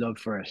ignited my love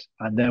for it.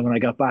 And then when I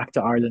got back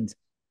to Ireland,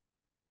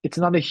 it's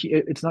not a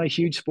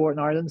huge sport in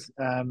Ireland.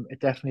 It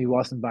definitely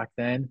wasn't back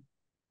then.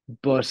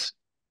 But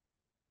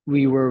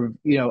we were,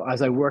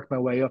 as I worked my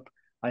way up,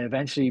 I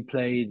eventually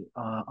played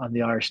on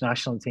the Irish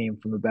national team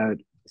from about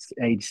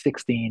age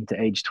 16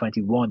 to age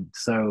 21.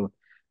 So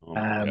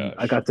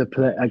I got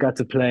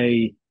to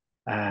play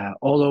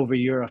all over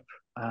Europe,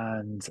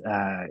 and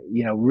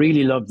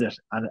really loved it.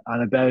 And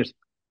about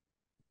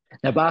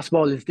now,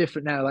 basketball is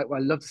different now. Like,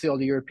 well, I love to see all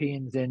the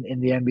Europeans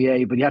in the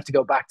NBA, but you have to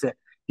go back to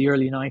the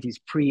early '90s,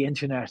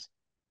 pre-internet.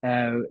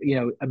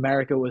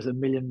 America was a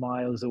million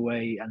miles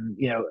away, and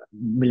a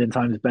million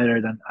times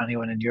better than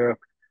anyone in Europe.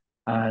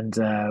 And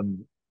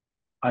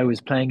I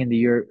was playing in the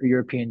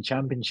European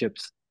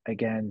Championships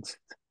against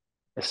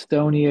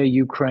Estonia,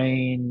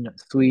 Ukraine,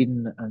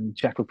 Sweden, and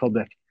Czech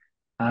Republic.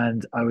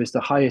 And I was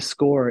the highest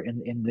scorer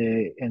in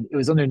it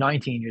was under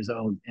 19 years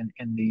old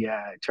in the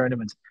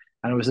tournament,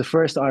 and it was the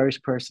first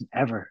Irish person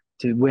ever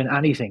to win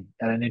anything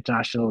at an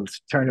international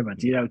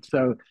tournament.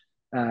 So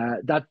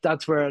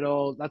that's where it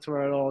all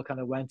kind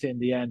of went in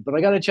the end. But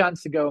I got a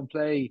chance to go and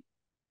play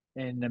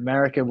in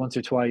America once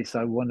or twice.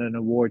 I won an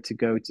award to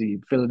go to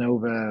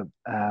Villanova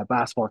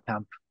basketball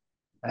camp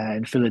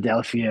in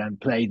Philadelphia and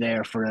play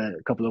there for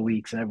a couple of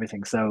weeks and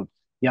everything. So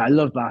yeah, I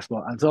love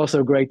basketball, and it's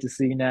also great to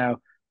see now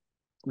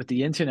with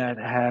the internet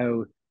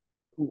how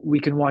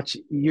we can watch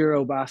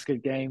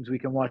Eurobasket games, we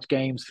can watch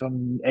games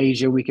from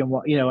Asia, we can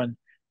watch,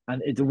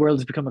 the world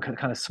has become a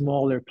kind of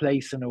smaller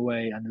place in a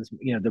way, and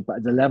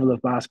the level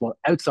of basketball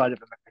outside of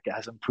America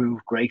has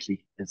improved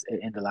greatly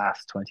in the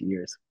last 20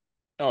 years.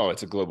 Oh,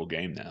 it's a global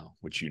game now,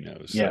 which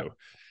So, yeah.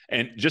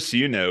 And just so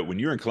you know, when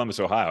you were in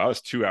Columbus, Ohio, I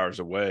was 2 hours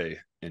away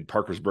in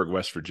Parkersburg,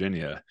 West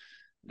Virginia.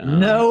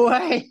 No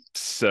way.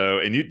 So,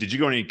 and did you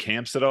go on any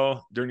camps at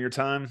all during your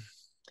time?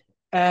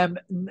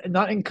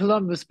 Not in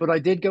Columbus, but I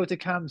did go to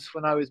camps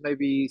when I was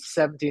maybe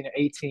 17 or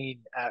 18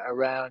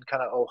 around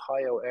kind of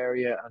Ohio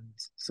area and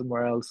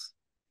somewhere else,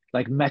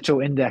 like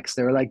Metro Index.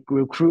 They were like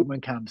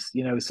recruitment camps,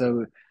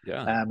 so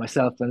yeah.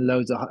 Myself and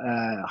loads of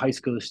high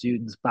school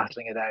students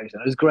battling it out.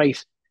 And it was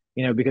great,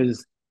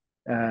 because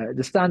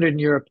the standard in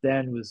Europe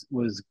then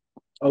was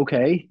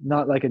okay,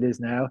 not like it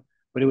is now,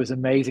 but it was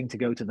amazing to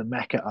go to the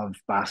mecca of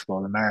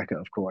basketball, America,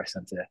 of course,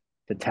 and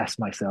to test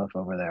myself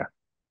over there.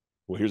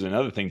 Well, here's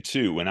another thing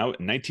too. When in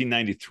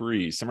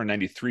 1993, summer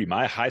 93,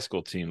 my high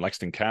school team,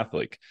 Lexington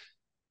Catholic,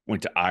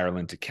 went to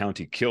Ireland to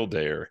County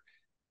Kildare,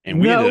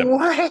 and we ended No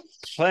up way.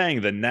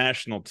 playing the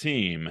national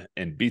team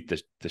and beat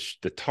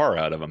the tar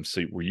out of them.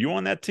 So were you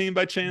on that team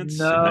by chance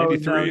in No, no,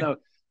 93? no.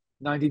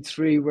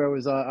 93, where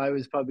was I? I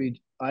was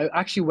probably, I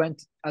actually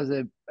went as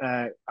a,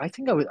 I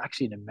think I was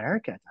actually in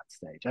America at that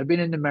stage. I've been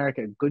in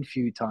America a good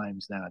few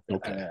times now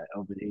Okay.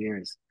 over the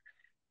years.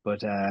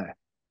 But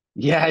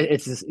yeah,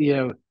 it's just,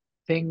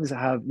 things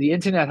have, the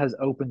internet has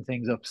opened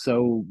things up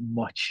so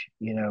much.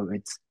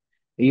 It's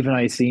even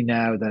I see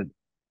now that,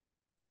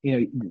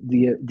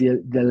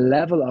 the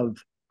level of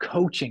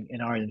coaching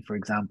in Ireland, for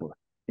example,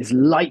 is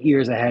light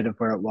years ahead of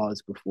where it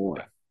was Yeah. before.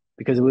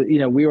 Because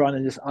we were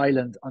on this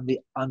island on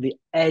the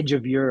edge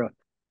of Europe,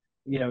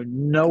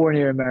 nowhere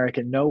near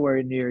America,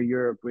 nowhere near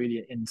Europe,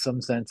 really, in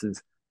some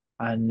senses.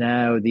 And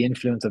now the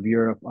influence of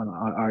Europe on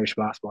Irish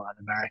basketball and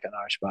American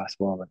Irish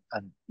basketball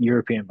and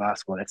European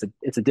basketball,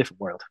 it's a different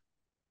world.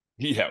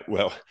 Yeah,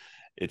 well,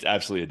 it's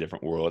absolutely a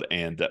different world.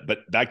 And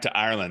but back to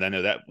Ireland, I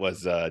know that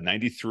was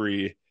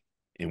 93,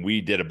 and we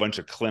did a bunch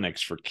of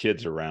clinics for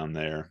kids around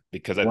there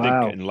because I think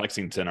Wow. in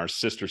Lexington, our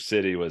sister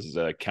city was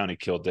County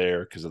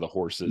Kildare because of the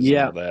horses and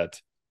Yeah. all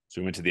that. So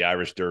we went to the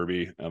Irish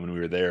Derby when we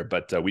were there,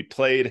 but we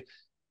played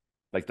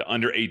like the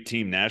under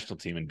 18 national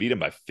team and beat them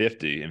by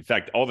 50. In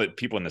fact, all the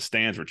people in the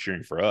stands were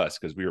cheering for us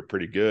because we were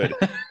pretty good.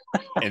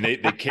 And they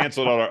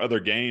canceled all our other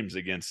games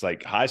against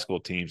like high school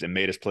teams and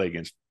made us play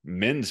against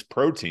men's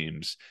pro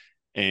teams.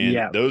 And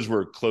Yeah. those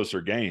were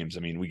closer games. I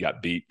mean, we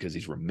got beat because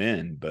these were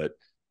men, but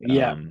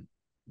Yeah.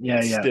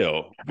 Yeah. Yeah.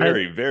 still And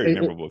very, very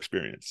memorable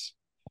experience.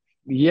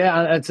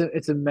 yeah, and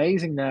it's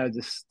amazing now.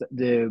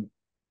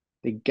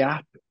 The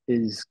gap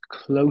is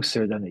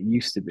closer than it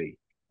used to be.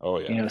 Oh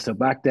yeah. So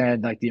back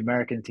then, like the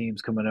American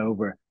teams coming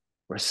over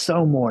were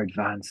so more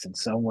advanced and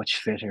so much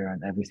fitter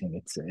and everything.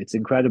 It's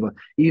incredible.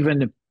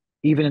 Even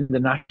in the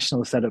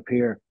national setup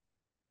here,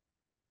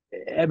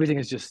 everything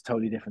is just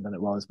totally different than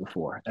it was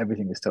before.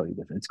 Everything is totally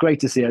different. It's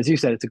great to see. As you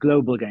said, it's a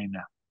global game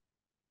now.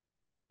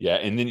 Yeah.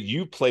 And then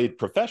you played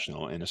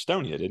professional in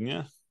Estonia, didn't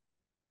you?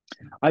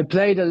 I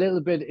played a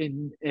little bit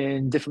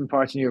in different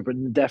parts of Europe,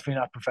 but definitely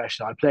not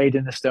professional. I played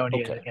in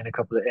Estonia Okay. in a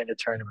couple of in a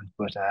tournament,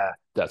 but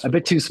That's a what it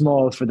bit too was.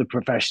 small for the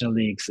professional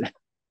leagues.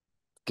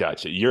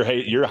 Gotcha.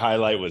 Your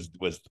highlight was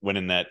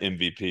winning that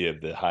MVP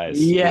of the highest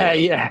Yeah,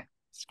 yeah,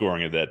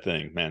 scoring of that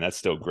thing. Man, that's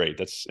still great.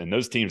 And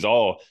those teams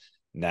all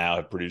now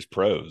have produced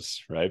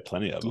pros, right?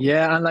 Plenty of them.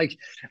 yeah. And like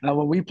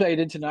when we played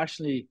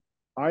internationally,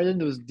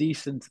 Ireland was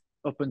decent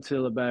up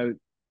until about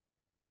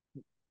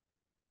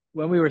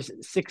when we were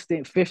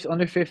 16, 15,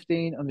 under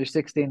 15, under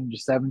 16, under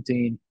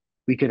 17.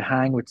 We could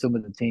hang with some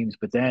of the teams,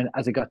 but then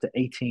as it got to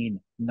 18,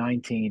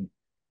 19,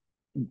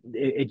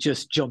 it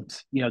just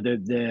jumped.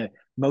 The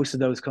most of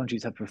those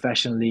countries have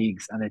professional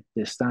leagues, and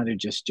the standard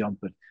just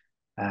jumped. But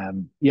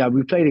yeah,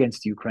 we played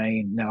against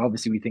Ukraine. Now,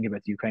 obviously, we think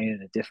about Ukraine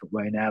in a different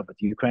way now, but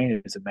the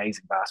Ukraine is an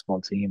amazing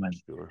basketball team, and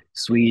Sure.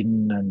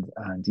 Sweden,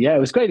 and yeah, it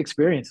was a great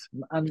experience.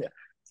 And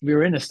we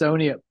were in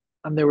Estonia,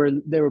 and they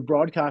were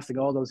broadcasting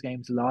all those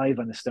games live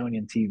on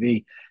Estonian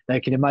TV. Now,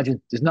 you can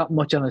imagine there's not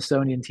much on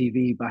Estonian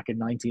TV back in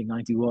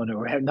 1991 or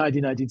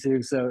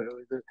 1992, so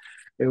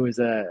it was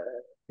a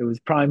it was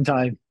prime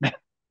time.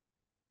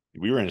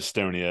 We were in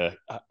Estonia.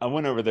 I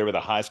went over there with a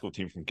high school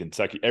team from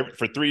Kentucky.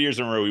 For 3 years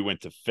in a row, we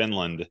went to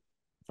Finland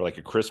for like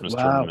a Christmas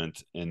Wow.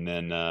 tournament. And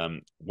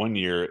then one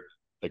year,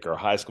 like our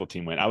high school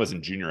team went, I was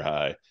in junior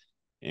high,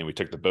 and we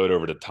took the boat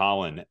over to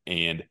Tallinn,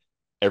 and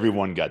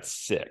everyone got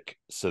sick.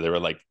 So there were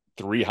like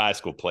three high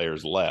school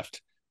players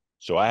left.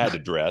 So I had to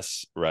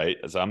dress, right?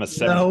 So I'm a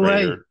seventh No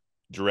way. grader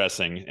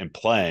dressing and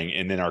playing.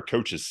 And then our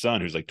coach's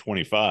son, who's like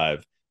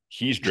 25,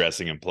 he's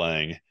dressing and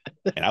playing.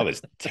 And I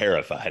was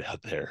terrified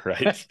out there,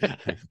 right?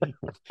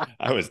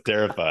 I was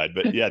terrified.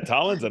 But yeah,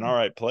 Tallinn's an all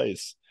right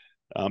place.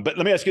 But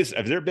let me ask you this: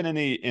 have there been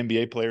any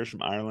NBA players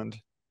from Ireland?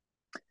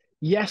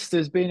 Yes,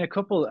 there's been a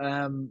couple.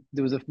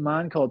 There was a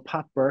man called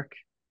Pat Burke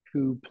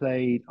who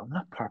played. Oh,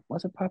 not Pat.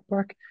 Was it Pat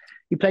Burke?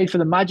 He played for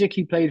the Magic.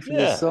 He played for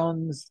the Yeah.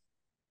 Suns.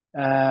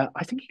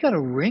 I think he got a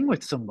ring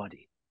with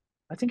somebody.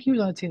 I think he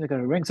was on a team that got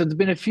a ring. So there's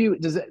been a few.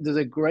 There's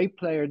a great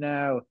player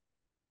now.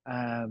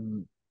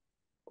 Um,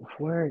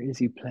 where is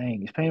he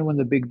playing? He's playing in one of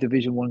the big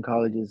Division One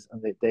colleges,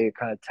 and they're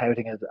kind of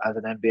touting as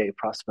an NBA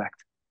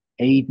prospect.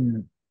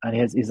 Aiden, and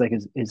he's like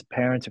his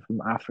parents are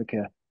from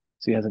Africa,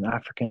 so he has an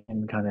African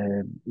kind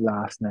of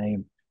last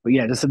name. But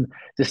yeah,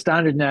 the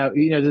standard now.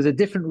 There's a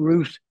different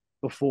route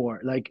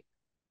before. Like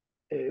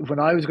when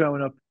I was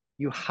growing up,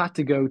 you had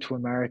to go to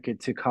America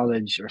to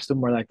college or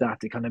somewhere like that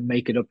to kind of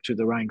make it up through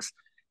the ranks.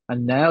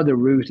 And now the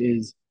route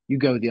is you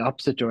go the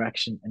opposite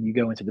direction and you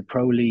go into the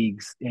pro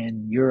leagues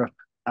in Europe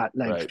at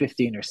like Right.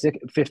 15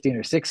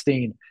 or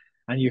 16,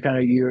 and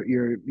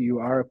you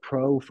are a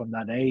pro from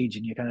that age,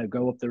 and you kind of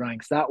go up the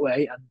ranks that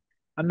way.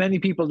 And many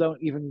people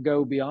don't even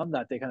go beyond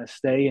that. They kind of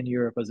stay in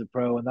Europe as a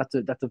pro, and that's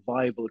a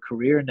viable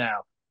career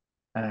now.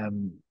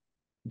 Um,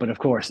 but of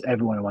course,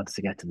 everyone wants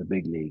to get to the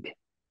big league.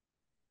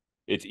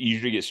 It's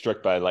easier to get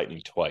struck by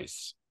lightning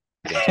twice.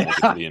 for them to make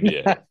it to the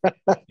NBA.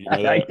 You know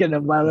I that?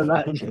 can well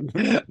imagine.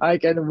 I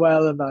can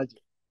well imagine.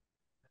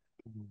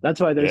 That's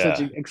why they're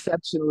such Yeah.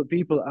 exceptional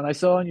people. And I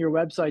saw on your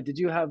website, do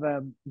you have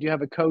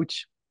a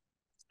coach?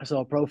 I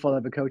saw a profile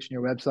of a coach on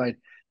your website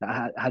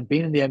that had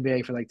been in the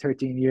NBA for like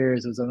 13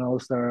 years, was an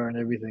all-star and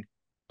everything.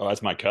 Oh,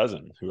 that's my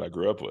cousin who I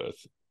grew up with.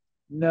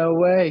 No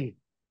way.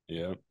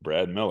 Yeah,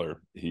 Brad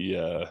Miller.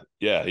 Yeah,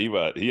 he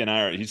and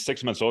I are. He's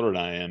 6 months older than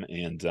I am,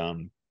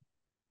 and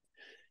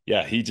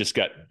yeah, he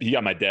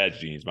got my dad's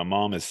genes. My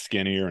mom is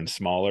skinnier and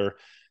smaller,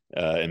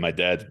 and my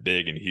dad's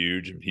big and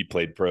huge. And he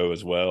played pro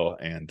as well,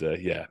 and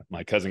yeah,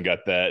 my cousin got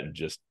that, and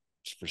just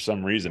for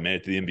some reason made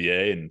it to the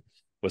NBA and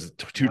was a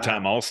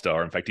two-time Wow.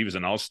 All-Star. In fact, he was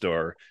an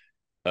All-Star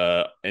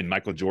in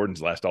Michael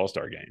Jordan's last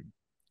All-Star game.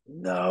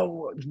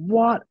 No,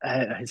 what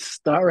a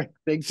historic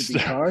thing to be So,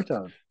 part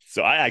of.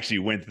 so I actually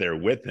went there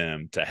with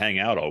him to hang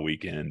out all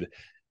weekend.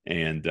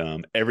 And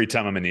every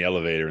time I'm in the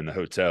elevator in the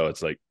hotel,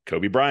 it's like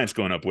Kobe Bryant's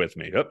going up with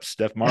me. Oops,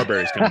 Steph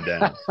Marbury's coming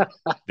down.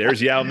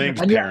 There's Yao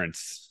Ming's And yeah,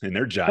 parents, and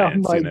they're oh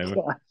giants. my You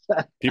know,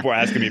 God. people are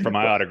asking me for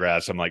my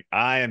autographs. I'm like,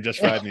 I am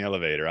just riding the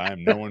elevator. I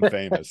am no one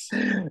famous.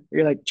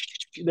 You're like,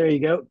 there you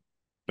go.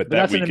 But But that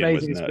that's an weekend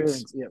was amazing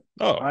nuts. experience.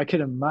 Yeah, Oh, I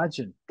can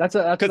imagine. That's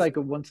because like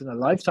a once in a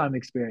lifetime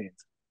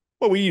experience.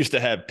 well, we used to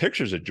have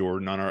pictures of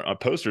Jordan on our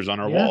posters on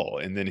our Yeah. wall,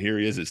 and then here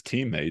he is, his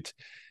teammate,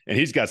 and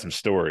he's got some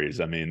stories.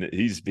 I mean,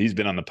 he's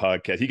been on the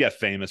podcast. He got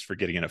famous for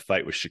getting in a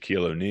fight with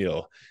Shaquille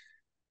O'Neal,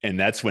 and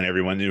that's when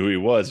everyone knew who he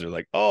was. They're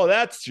like, "Oh,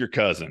 that's your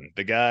cousin,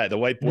 the guy, the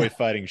white boy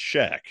fighting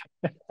Shaq."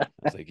 I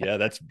was like, "Yeah,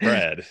 that's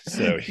Brad."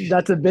 So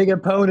That's a big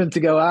opponent to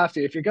go after.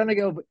 If you're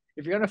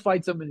gonna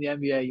fight someone in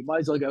the NBA, you might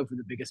as well go for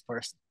the biggest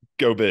person.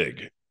 go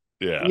big,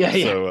 yeah. Yeah,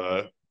 yeah,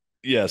 So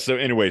yeah. So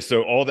anyway,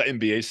 so all the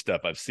NBA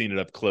stuff, I've seen it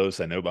up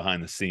close. I know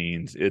behind the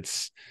scenes,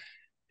 it's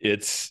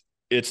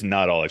it's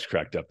not all it's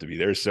cracked up to be.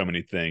 There's so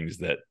many things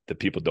that the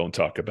people don't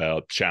talk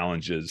about,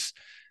 challenges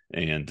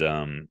and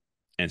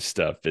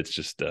stuff. It's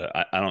just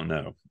I don't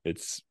know.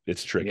 It's yeah,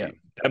 tricky.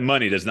 That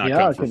money does not yeah.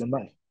 come I for can free.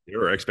 imagine. There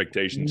are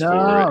expectations for it.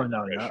 No,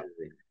 no, no.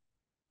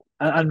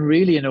 And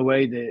really, in a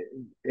way, that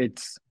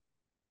it's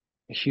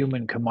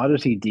human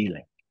commodity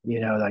dealing.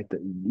 Like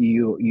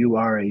you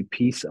are a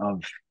piece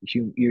of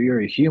you're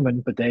a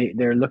human, but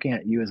they're looking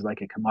at you as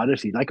like a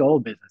commodity, like all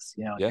business.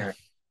 And Yeah. you're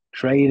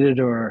traded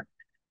or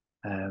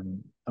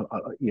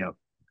you know.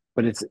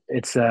 But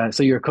it's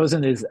so your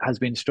cousin has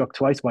been struck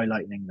twice by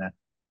lightning then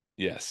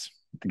Yes.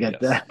 to get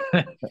Yes.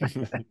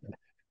 that.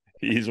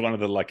 He's one of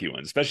the lucky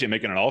ones, especially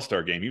making an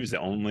all-star game. He was the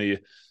only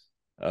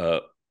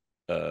uh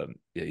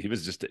yeah,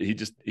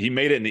 he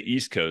made it in the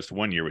East Coast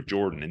one year with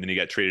Jordan, and then he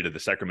got traded to the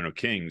Sacramento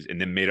Kings and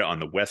then made it on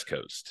the West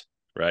Coast.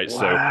 Right. So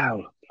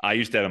Wow. I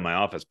used to have in my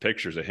office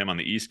pictures of him on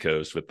the East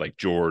Coast with like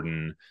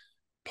Jordan,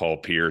 Paul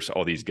Pierce,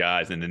 all these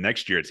guys. And the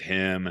next year it's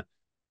him,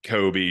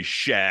 Kobe,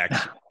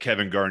 Shaq,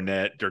 Kevin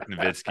Garnett, Dirk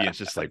Nowitzki. It's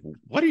just like,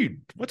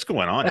 what's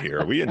going on here?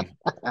 Are we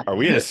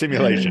in a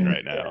simulation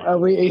right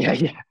now? Yeah,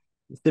 yeah.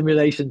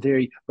 Simulation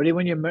theory. But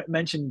when you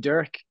mentioned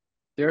Dirk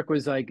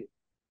was like,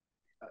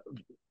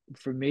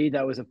 for me,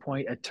 that was a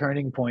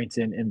turning point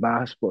in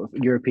basketball,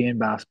 European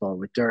basketball,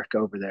 with Dirk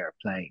over there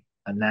playing,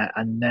 and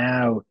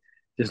now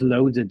there's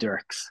loads of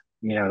Dirks.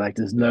 Like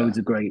there's Yeah. loads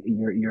of great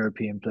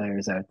European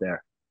players out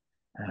there.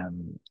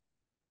 Um,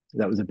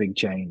 that was a big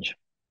change.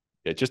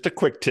 Yeah, just a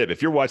quick tip.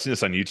 If you're watching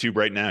this on YouTube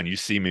right now and you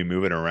see me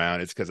moving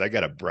around, it's because I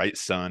got a bright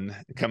sun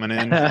coming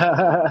in.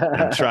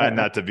 I'm trying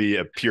not to be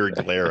a pure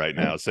glare right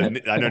now. So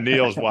I know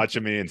Neil's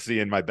watching me and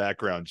seeing my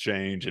background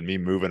change and me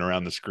moving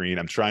around the screen.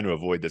 I'm trying to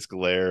avoid this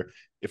glare.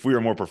 If we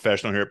were more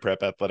professional here at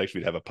Prep Athletics,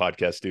 we'd have a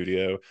podcast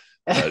studio.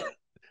 But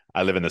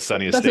I live in the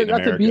sunniest state in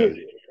America.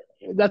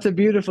 That's a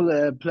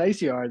beautiful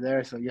place you are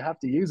there, so you have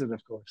to use it,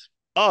 of course.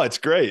 Oh, it's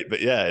great.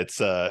 But yeah,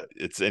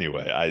 it's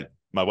anyway.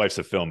 My wife's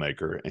a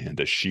filmmaker,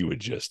 and she would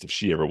just, if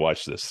she ever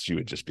watched this, she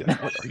would just be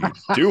like, "What are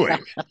you doing?"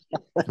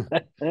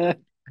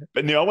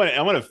 But Neil,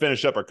 I want to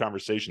finish up our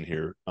conversation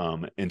here,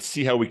 and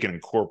see how we can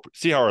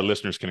see how our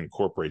listeners can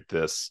incorporate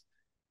this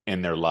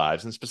in their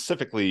lives, and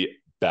specifically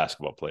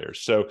basketball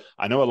players. So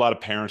I know a lot of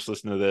parents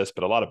listen to this,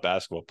 but a lot of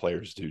basketball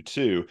players do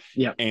too.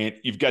 Yeah. And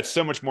you've got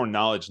so much more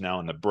knowledge now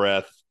on the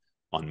breath,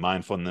 on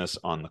mindfulness,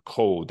 on the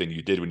cold than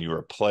you did when you were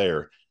a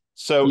player.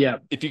 So Yeah.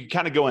 if you could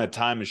kind of go in a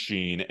time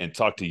machine and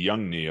talk to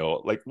young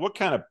Neil, like what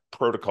kind of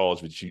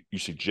protocols would you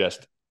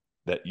suggest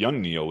that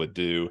young Neil would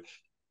do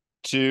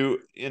to,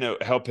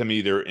 help him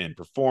either in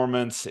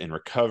performance, in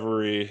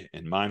recovery,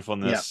 in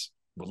mindfulness?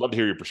 Would love to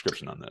hear your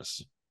prescription on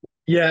this.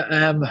 Yeah,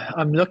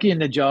 I'm lucky in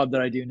the job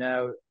that I do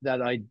now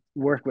that I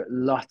work with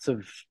lots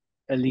of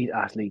elite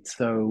athletes,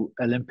 so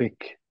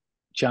Olympic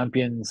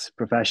champions,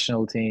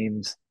 professional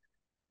teams,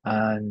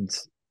 and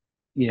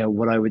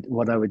what I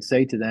would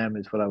say to them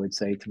is what I would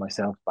say to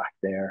myself back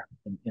there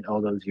in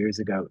all those years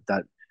ago,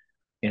 that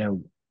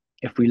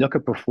if we look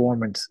at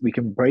performance, we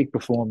can break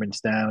performance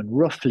down,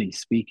 roughly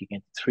speaking,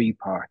 into three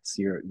parts: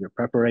 your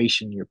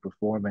preparation, your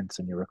performance,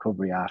 and your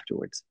recovery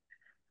afterwards.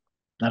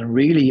 And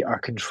really, our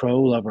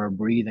control of our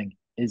breathing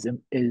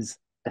is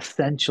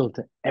essential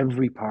to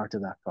every part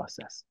of that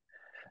process.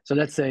 So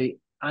let's say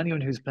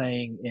anyone who's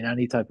playing in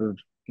any type of,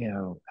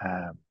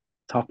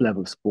 top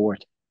level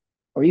sport,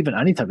 or even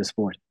any type of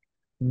sport,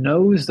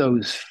 knows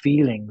those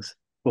feelings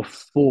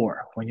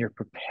before, when you're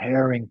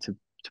preparing to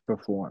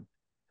perform.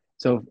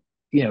 So,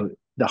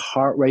 the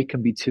heart rate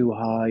can be too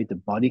high, the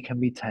body can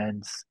be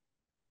tense,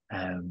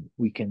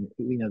 we can,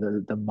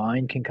 the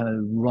mind can kind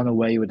of run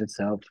away with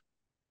itself.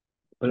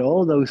 But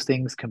all those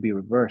things can be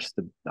reversed.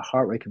 The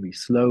heart rate can be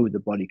slow, the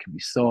body can be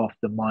soft,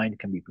 the mind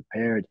can be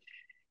prepared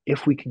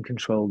if we can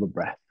control the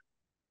breath.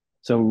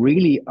 So,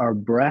 really, our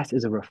breath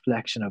is a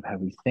reflection of how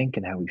we think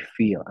and how we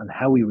feel and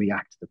how we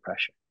react to the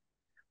pressure.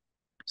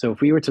 So, if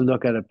we were to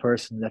look at a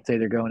person, let's say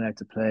they're going out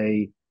to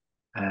play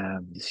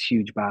this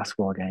huge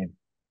basketball game,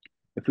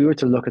 if we were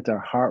to look at their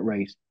heart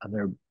rate and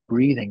their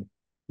breathing,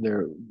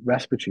 their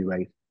respiratory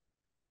rate,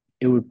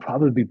 it would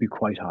probably be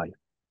quite high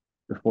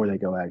before they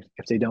go out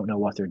if they don't know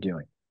what they're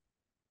doing.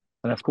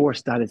 And of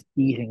course, that is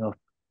eating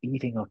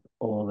up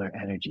all their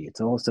energy.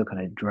 It's also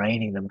kind of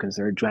draining them because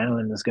their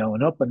adrenaline is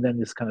going up, and then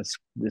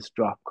this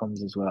drop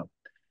comes as well.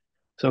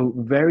 So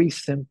very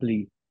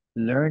simply,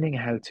 learning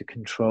how to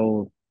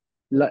control,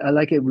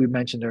 like it we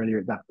mentioned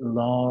earlier, that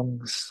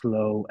long,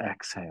 slow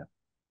exhale.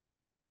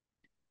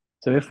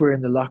 So if we're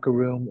in the locker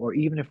room, or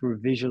even if we're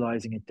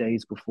visualizing it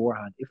days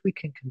beforehand, if we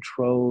can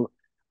control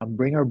and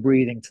bring our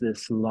breathing to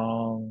this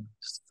long,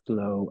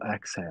 slow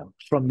exhale.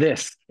 From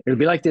this, it'll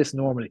be like this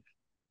normally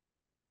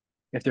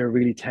if they're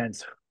really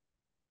tense.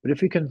 But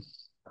if we can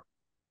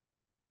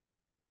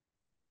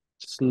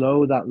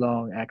slow that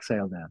long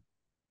exhale down,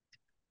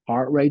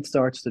 heart rate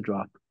starts to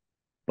drop,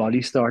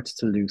 body starts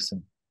to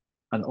loosen.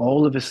 And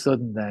all of a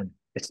sudden then,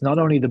 it's not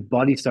only the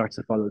body starts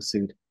to follow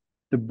suit,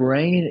 the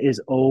brain is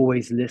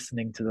always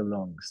listening to the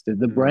lungs.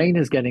 The brain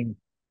is getting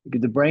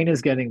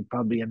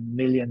probably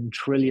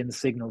 1,000,000,000,000,000,000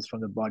 signals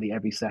from the body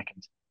every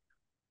second.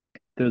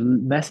 The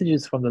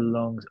messages from the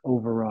lungs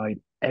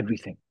override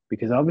everything,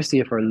 because obviously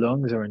if our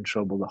lungs are in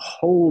trouble, the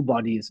whole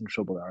body is in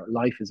trouble, our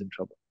life is in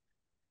trouble.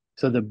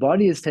 So the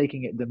body is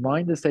taking it, the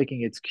mind is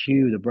taking its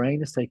cue, the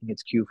brain is taking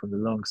its cue from the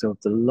lungs. So if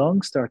the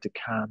lungs start to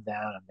calm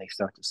down and they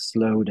start to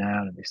slow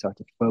down and they start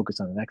to focus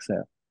on an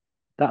exhale,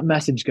 that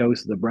message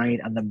goes to the brain,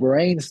 and the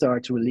brain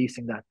starts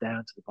releasing that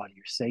down to the body.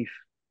 You're safe.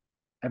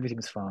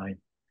 Everything's fine.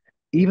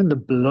 Even the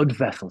blood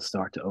vessels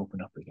start to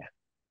open up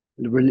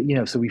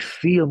again. So we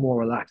feel more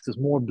relaxed. There's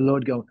more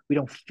blood going. We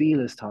don't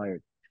feel as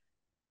tired.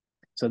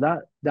 So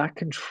that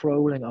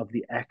controlling of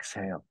the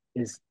exhale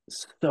is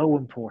so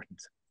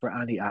important for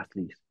any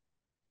athlete.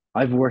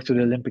 I've worked with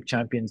Olympic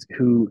champions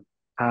who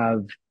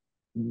have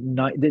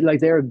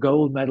they're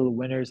gold medal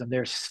winners, and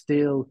they're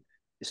still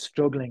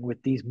struggling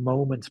with these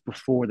moments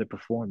before the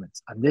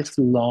performance. And this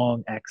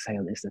long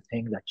exhale is the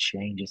thing that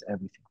changes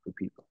everything for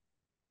people.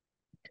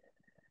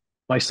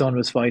 My son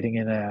was fighting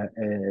in a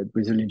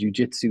Brazilian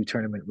jiu-jitsu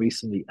tournament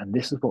recently, and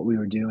this is what we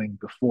were doing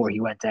before he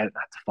went out and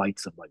had to fight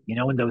somebody.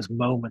 In those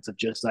moments of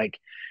just like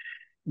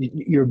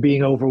you're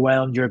being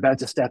overwhelmed, you're about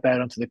to step out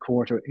onto the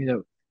court, or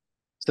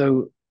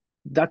so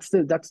that's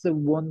the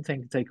one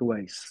thing to take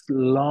away.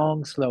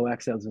 Long, slow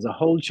exhales. There's a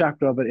whole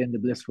chapter of it in the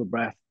Blissful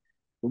Breath.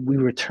 We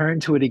return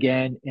to it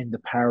again in the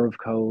Power of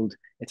Cold.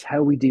 It's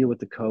how we deal with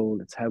the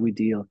cold. It's how we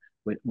deal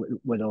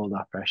with all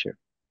that pressure.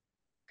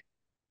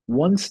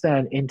 Once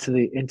then into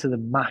the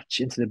match,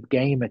 into the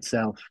game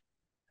itself,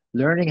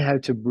 learning how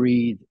to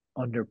breathe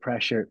under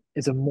pressure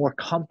is a more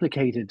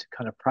complicated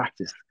kind of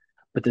practice.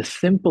 But the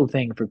simple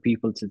thing for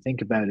people to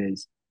think about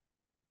is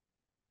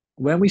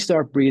when we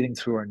start breathing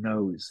through our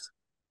nose,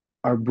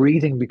 our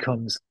breathing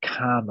becomes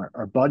calmer,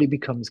 our body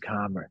becomes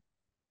calmer.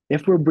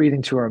 If we're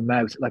breathing through our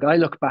mouth, like I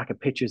look back at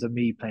pictures of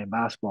me playing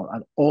basketball,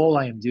 and all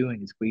I am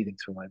doing is breathing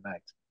through my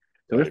mouth.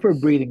 So if we're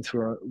breathing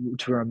through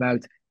our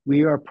mouth,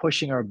 we are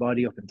pushing our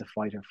body up into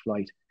fight or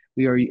flight.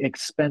 We are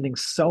expending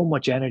so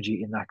much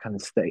energy in that kind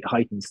of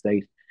heightened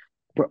state.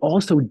 We're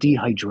also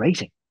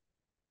dehydrating.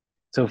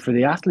 So for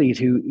the athlete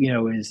who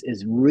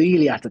is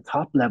really at the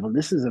top level,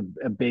 this is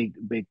a big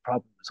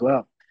problem as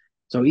well.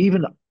 So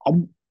even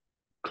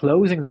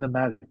closing the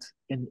mouth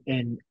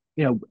in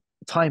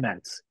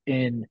timeouts,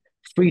 in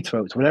free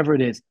throws, whatever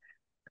it is,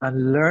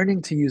 and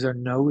learning to use our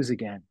nose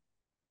again,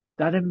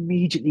 that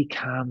immediately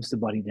calms the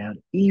body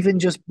down. Even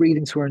just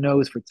breathing through our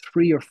nose for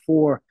 3 or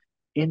 4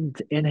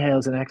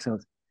 inhales and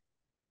exhales.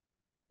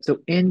 So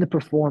in the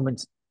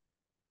performance,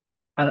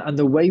 and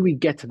the way we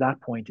get to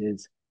that point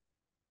is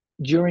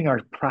during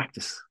our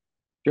practice,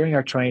 during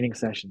our training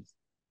sessions.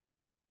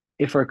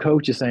 If our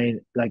coach is saying,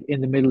 like in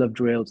the middle of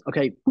drills,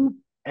 okay,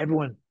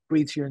 everyone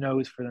breathe through your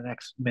nose for the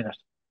next minute,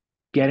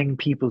 getting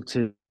people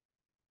to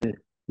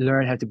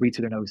learn how to breathe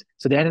through their nose.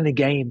 So then in the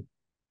game,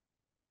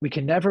 we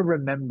can never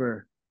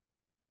remember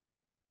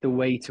the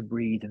way to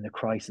breathe in the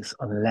crisis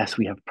unless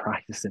we have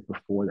practiced it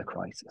before the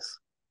crisis.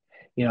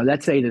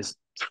 Let's say there's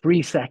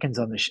 3 seconds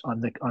on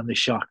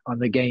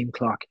the game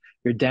clock.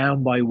 You're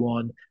down by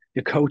 1.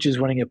 Your coach is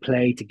running a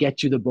play to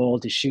get you the ball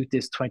to shoot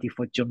this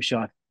 20-foot jump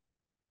shot.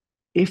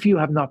 If you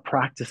have not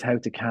practiced how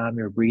to calm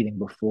your breathing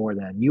before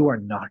then, you are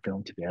not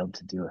going to be able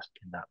to do it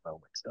in that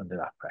moment under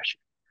that pressure.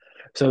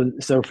 So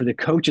for the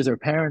coaches or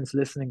parents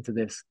listening to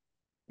this,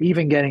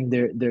 even getting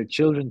their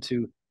children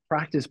to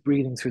practice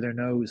breathing through their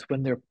nose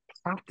when they're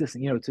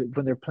practicing,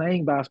 when they're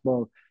playing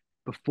basketball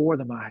before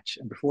the match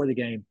and before the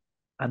game,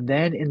 and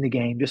then in the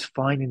game, just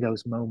finding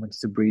those moments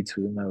to breathe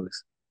through the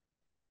nose.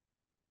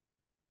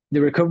 The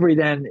recovery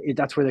then,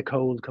 that's where the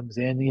cold comes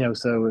in,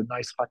 so a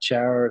nice hot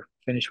shower,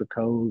 finish with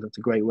cold, that's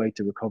a great way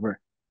to recover.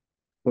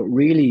 But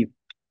really,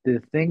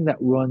 the thing that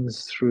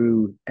runs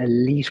through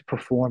elite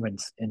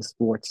performance in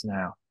sports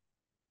now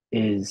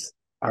is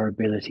our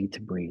ability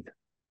to breathe.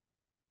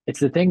 It's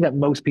the thing that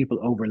most people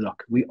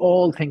overlook. We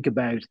all think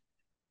about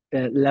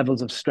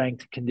levels of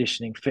strength,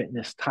 conditioning,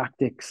 fitness,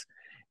 tactics,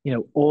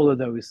 all of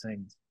those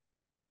things.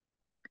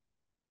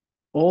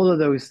 All of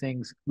those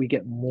things we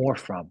get more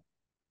from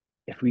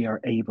if we are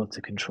able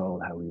to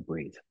control how we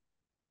breathe.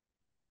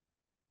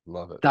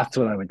 Love it. That's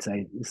what I would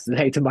say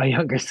to my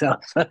younger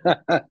self.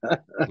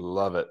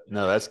 Love it.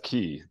 No, that's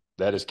key.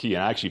 That is key.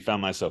 And I actually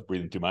found myself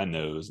breathing through my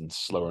nose and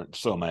slowing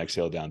my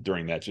exhale down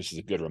during that, just as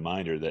a good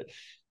reminder that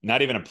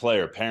not even a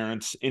player,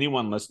 parents,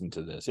 anyone listening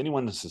to this,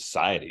 anyone in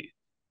society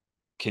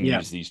can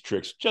use these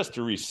tricks just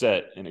to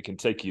reset. And it can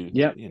take you,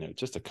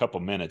 just a couple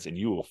minutes and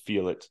you will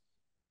feel it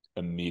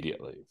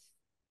immediately.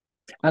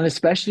 And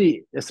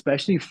especially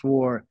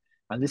for,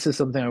 and this is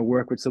something I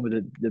work with some of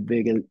the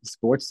big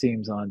sports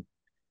teams on,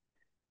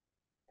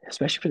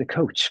 especially for the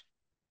coach,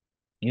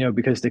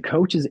 because the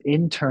coach's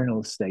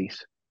internal state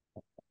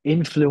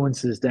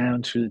influences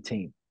down through the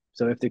team.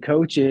 So if the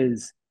coach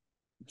is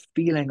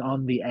feeling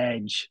on the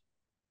edge,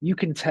 you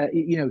can tell,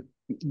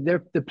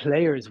 the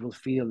players will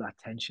feel that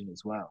tension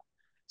as well.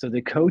 So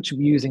the coach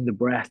using the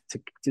breath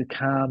to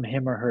calm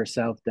him or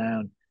herself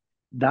down,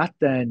 that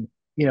then,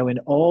 in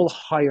all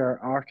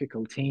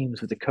hierarchical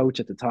teams with the coach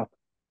at the top,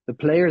 the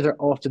players are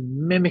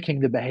often mimicking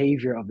the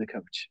behavior of the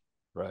coach.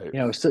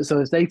 Right. So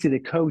if they see the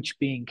coach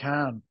being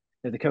calm,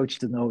 the coach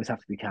doesn't always have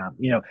to be calm,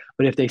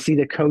 but if they see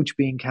the coach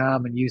being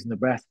calm and using the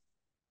breath,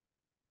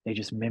 they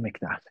just mimic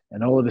that.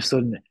 And all of a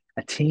sudden,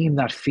 a team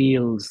that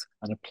feels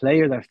and a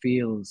player that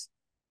feels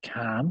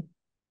calm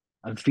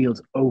and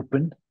feels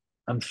open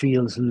and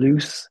feels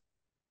loose,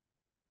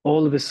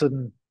 all of a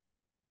sudden,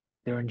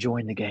 they're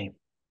enjoying the game.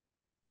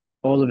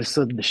 All of a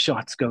sudden, the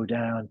shots go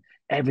down.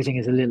 Everything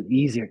is a little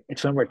easier.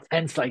 It's when we're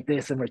tense like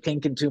this and we're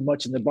thinking too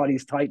much and the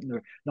body's tight and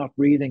we're not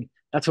breathing.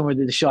 That's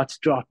when the shots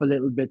drop a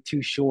little bit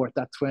too short.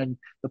 That's when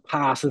the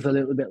pass is a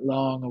little bit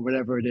long or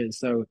whatever it is.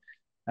 So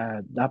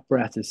that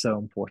breath is so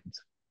important.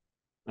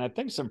 And I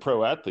think some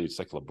pro athletes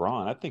like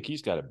LeBron, I think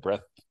he's got a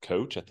breath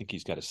coach. I think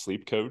he's got a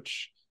sleep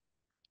coach.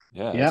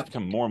 Yeah, it's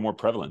become more and more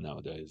prevalent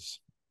nowadays.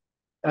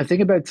 I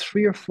think about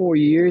 3 or 4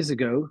 years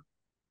ago,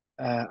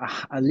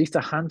 at least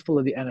a handful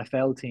of the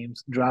NFL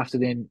teams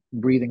drafted in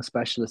breathing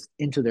specialists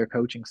into their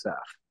coaching staff.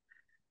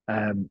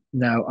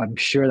 Now, I'm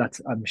sure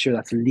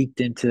that's leaked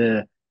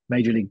into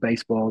Major League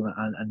Baseball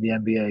and the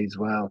NBA as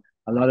well.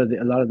 A lot of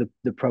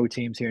the pro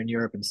teams here in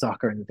Europe and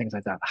soccer and things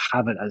like that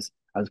have it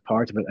as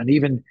part of it. And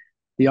even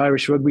the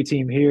Irish rugby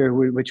team here,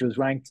 which was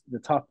ranked the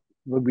top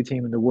rugby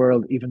team in the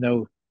world, even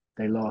though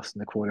they lost in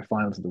the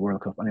quarterfinals of the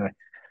World Cup. Anyway,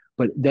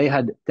 but they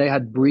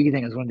had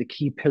breathing as one of the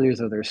key pillars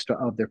of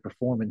their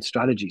performance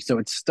strategy. So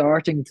it's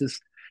starting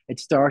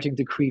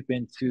to creep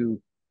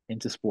into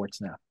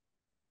sports now.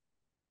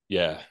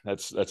 Yeah,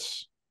 it's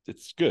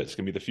good. It's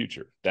gonna be the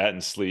future. That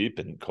and sleep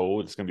and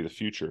cold, it's gonna be the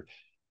future.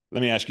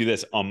 Let me ask you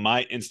this. On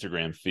my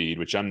Instagram feed,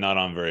 which I'm not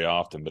on very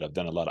often, but I've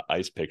done a lot of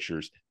ice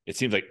pictures, it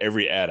seems like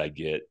every ad I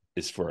get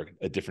is for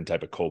a different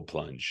type of cold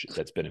plunge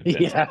that's been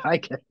invented. Yeah, I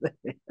get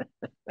that.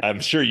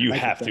 I'm sure you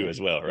have to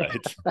as well,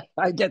 right?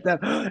 I get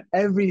that.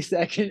 Every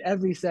second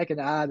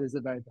ad is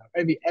about that.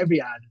 Every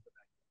ad is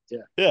about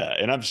that. Yeah. Yeah,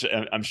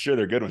 and I'm sure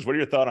they're good ones. What are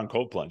your thoughts on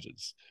cold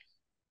plunges?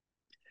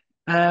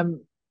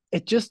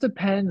 It just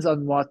depends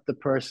on what the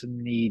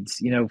person needs.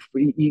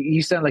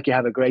 You sound like you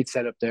have a great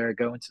setup there,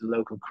 going to the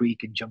local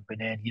creek and jumping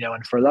in,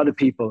 and for a lot of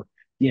people,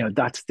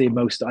 that's the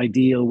most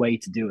ideal way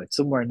to do it,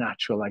 somewhere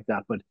natural like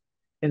that. But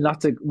in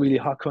lots of really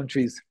hot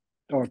countries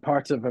or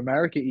parts of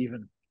America,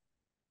 even,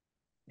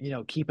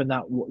 keeping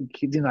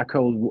that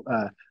cold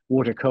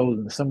water cold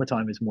in the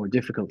summertime is more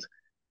difficult.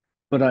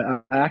 But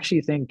I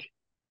actually think,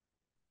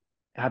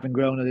 having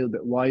grown a little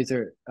bit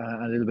wiser,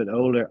 a little bit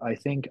older, I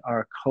think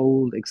our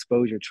cold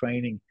exposure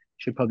training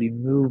should probably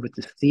move with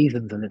the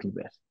seasons a little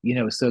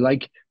bit. So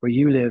like where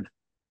you live,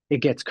 it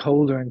gets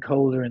colder and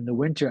colder in the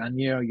winter, and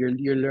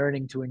you're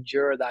learning to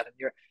endure that,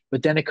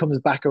 but then it comes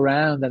back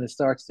around and it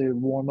starts to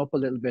warm up a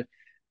little bit,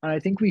 and I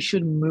think we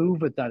should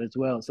move with that as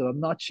well. So I'm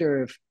not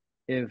sure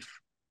if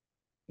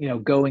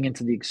going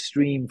into the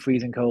extreme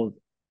freezing cold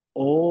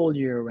all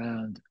year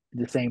round,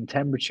 the same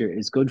temperature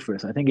is good for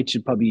us. I think it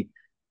should probably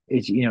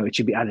it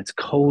should be at its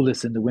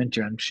coldest in the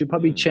winter and should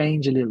probably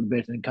change a little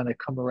bit and kind of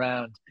come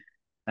around.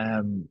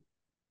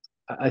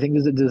 I think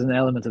there's an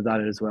element of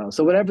that as well.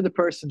 So whatever the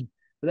person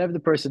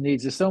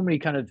needs, there's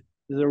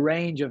a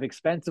range of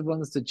expensive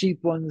ones to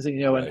cheap ones,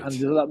 and and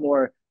there's a lot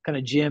more kind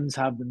of gyms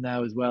have them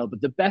now as well.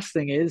 But the best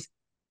thing is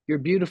your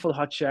beautiful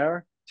hot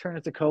shower, turn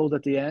it to cold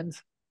at the end.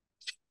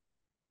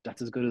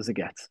 that's as good as it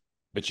gets.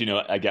 But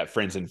I got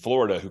friends in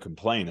Florida who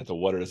complain that the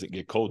water doesn't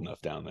get cold enough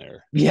down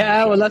there in the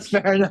Yeah, well, that's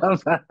showers. fair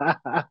enough.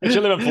 But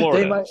you live in They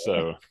Florida, might,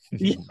 so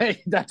yeah,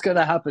 that's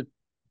gonna happen.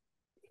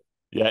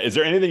 yeah. Is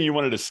there anything you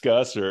want to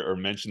discuss or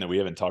mention that we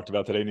haven't talked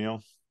about today,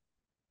 Níall?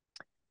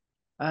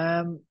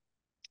 Um,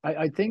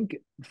 I think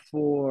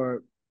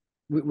for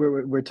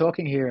we're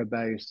talking here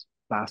about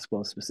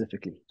basketball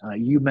specifically.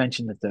 You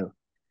mentioned it though.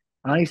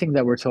 Anything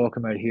that we're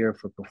talking about here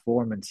for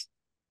performance,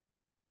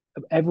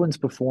 everyone's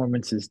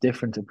performance is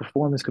different. A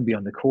performance could be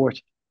on the court,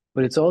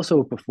 but it's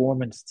also a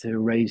performance to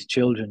raise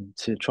children,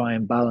 to try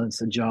and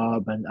balance a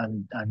job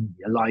and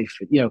a life.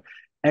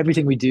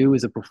 Everything we do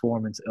is a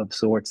performance of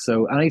sorts.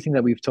 So anything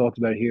that we've talked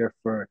about here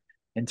for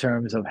in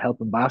terms of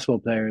helping basketball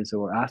players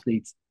or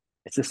athletes,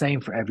 it's the same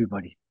for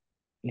everybody.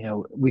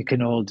 We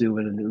can all do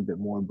with a little bit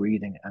more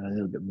breathing and a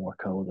little bit more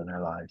cold in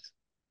our lives.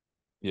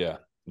 Yeah,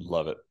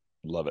 love it,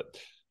 love it.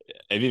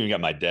 I've even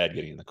got my dad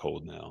getting in the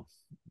cold now.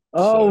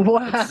 Oh, So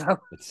wow.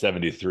 it's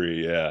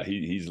 73. Yeah,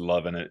 he's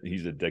loving it.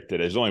 He's addicted.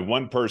 There's only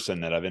one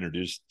person that I've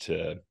introduced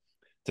to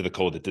the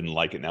cold that didn't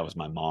like it, and that was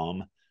my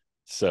mom.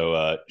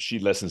 So she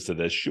listens to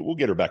this. We'll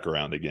get her back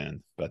around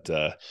again. But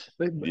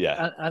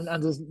yeah,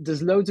 And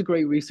there's loads of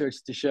great research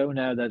to show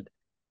now that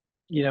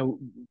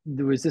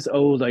there was this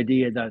old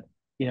idea that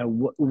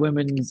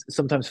women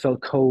sometimes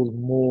felt cold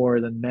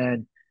more than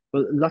men,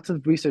 but lots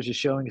of research is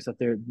showing us that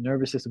their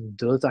nervous system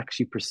does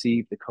actually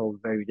perceive the cold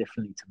very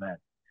differently to men.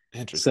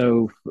 interesting.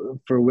 So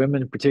for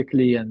women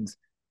particularly, and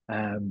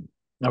um,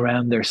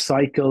 around their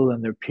cycle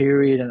and their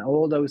period and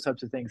all those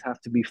types of things have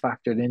to be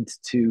factored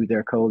into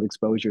their cold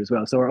exposure as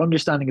well. So our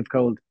understanding of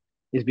cold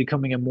is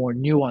becoming a more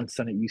nuanced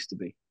than it used to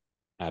be.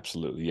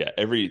 Absolutely. Yeah.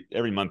 Every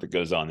month that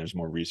goes on, there's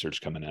more research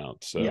coming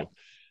out. Yeah.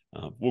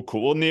 So well,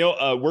 cool. Well,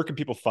 Níall, where can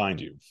people find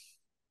you?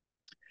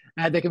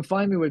 They can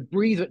find me with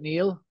Breathe with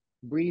Níall,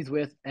 breathe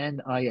with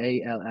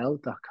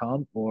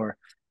NIALL.com, or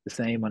the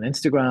same on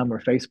Instagram or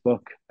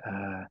Facebook.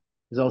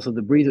 There's also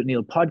the Breathe with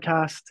Níall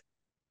podcast.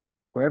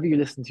 Wherever you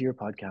listen to your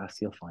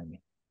podcast, you'll find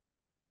me.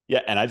 Yeah,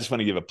 and I just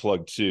want to give a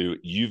plug too.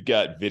 You've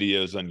got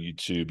videos on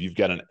YouTube, you've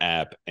got an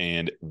app,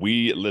 and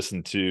we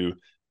listen to,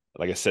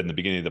 like I said in the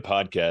beginning of the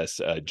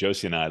podcast,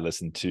 Josie and I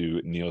listen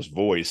to Níall's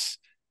voice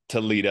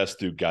to lead us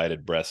through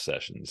guided breath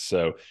sessions.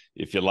 So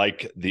if you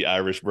like the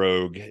Irish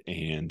brogue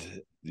and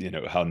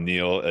how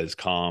Níall is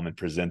calm and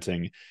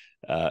presenting,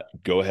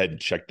 go ahead and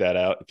check that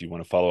out. If you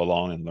want to follow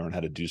along and learn how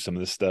to do some of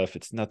this stuff,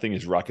 it's nothing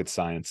is rocket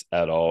science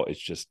at all. It's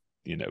just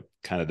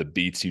kind of the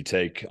beats you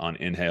take on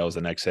inhales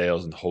and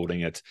exhales and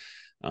holding it.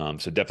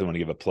 So definitely want to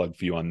give a plug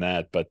for you on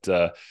that. But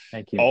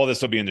Thank you. All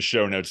this will be in the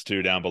show notes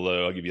too down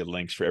below. I'll give you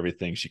links for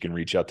everything so you can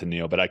reach out to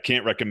Níall. But I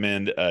can't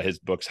recommend his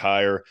books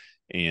higher.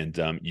 And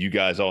you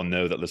guys all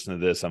know that listen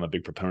to this, I'm a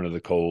big proponent of the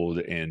cold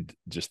and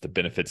just the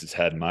benefits it's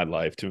had in my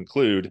life, to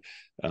include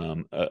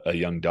a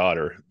young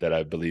daughter that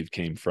I believe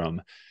came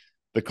from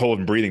the cold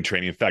and breathing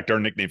training. In fact, our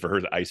nickname for her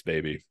is Ice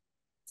Baby.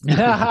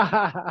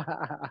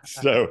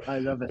 So I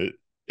love it.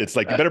 It's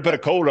like, you better put a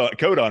coat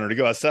on her to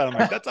go outside. I'm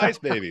like, that's Ice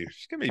Baby.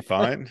 She's going to be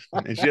fine.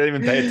 And she didn't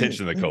even pay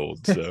attention to the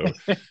cold. So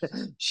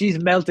she's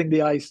melting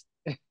the ice.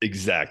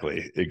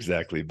 Exactly.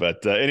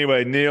 But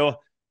anyway, Níall,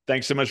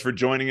 thanks so much for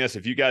joining us.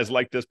 If you guys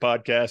like this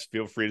podcast,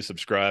 feel free to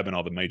subscribe on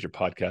all the major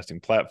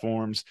podcasting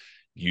platforms.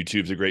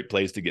 YouTube's a great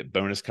place to get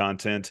bonus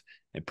content,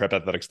 and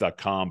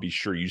prepathletics.com. Be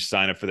sure you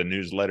sign up for the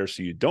newsletter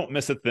so you don't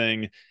miss a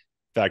thing.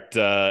 In fact,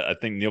 I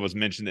think Níall was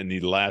mentioned in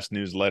the last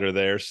newsletter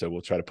there, so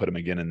we'll try to put him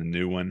again in the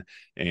new one.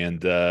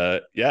 And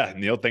yeah,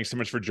 Níall, thanks so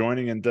much for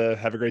joining, and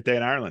have a great day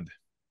in Ireland.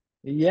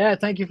 Yeah,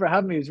 thank you for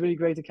having me. It was really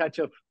great to catch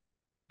up.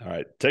 All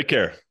right, take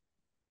care.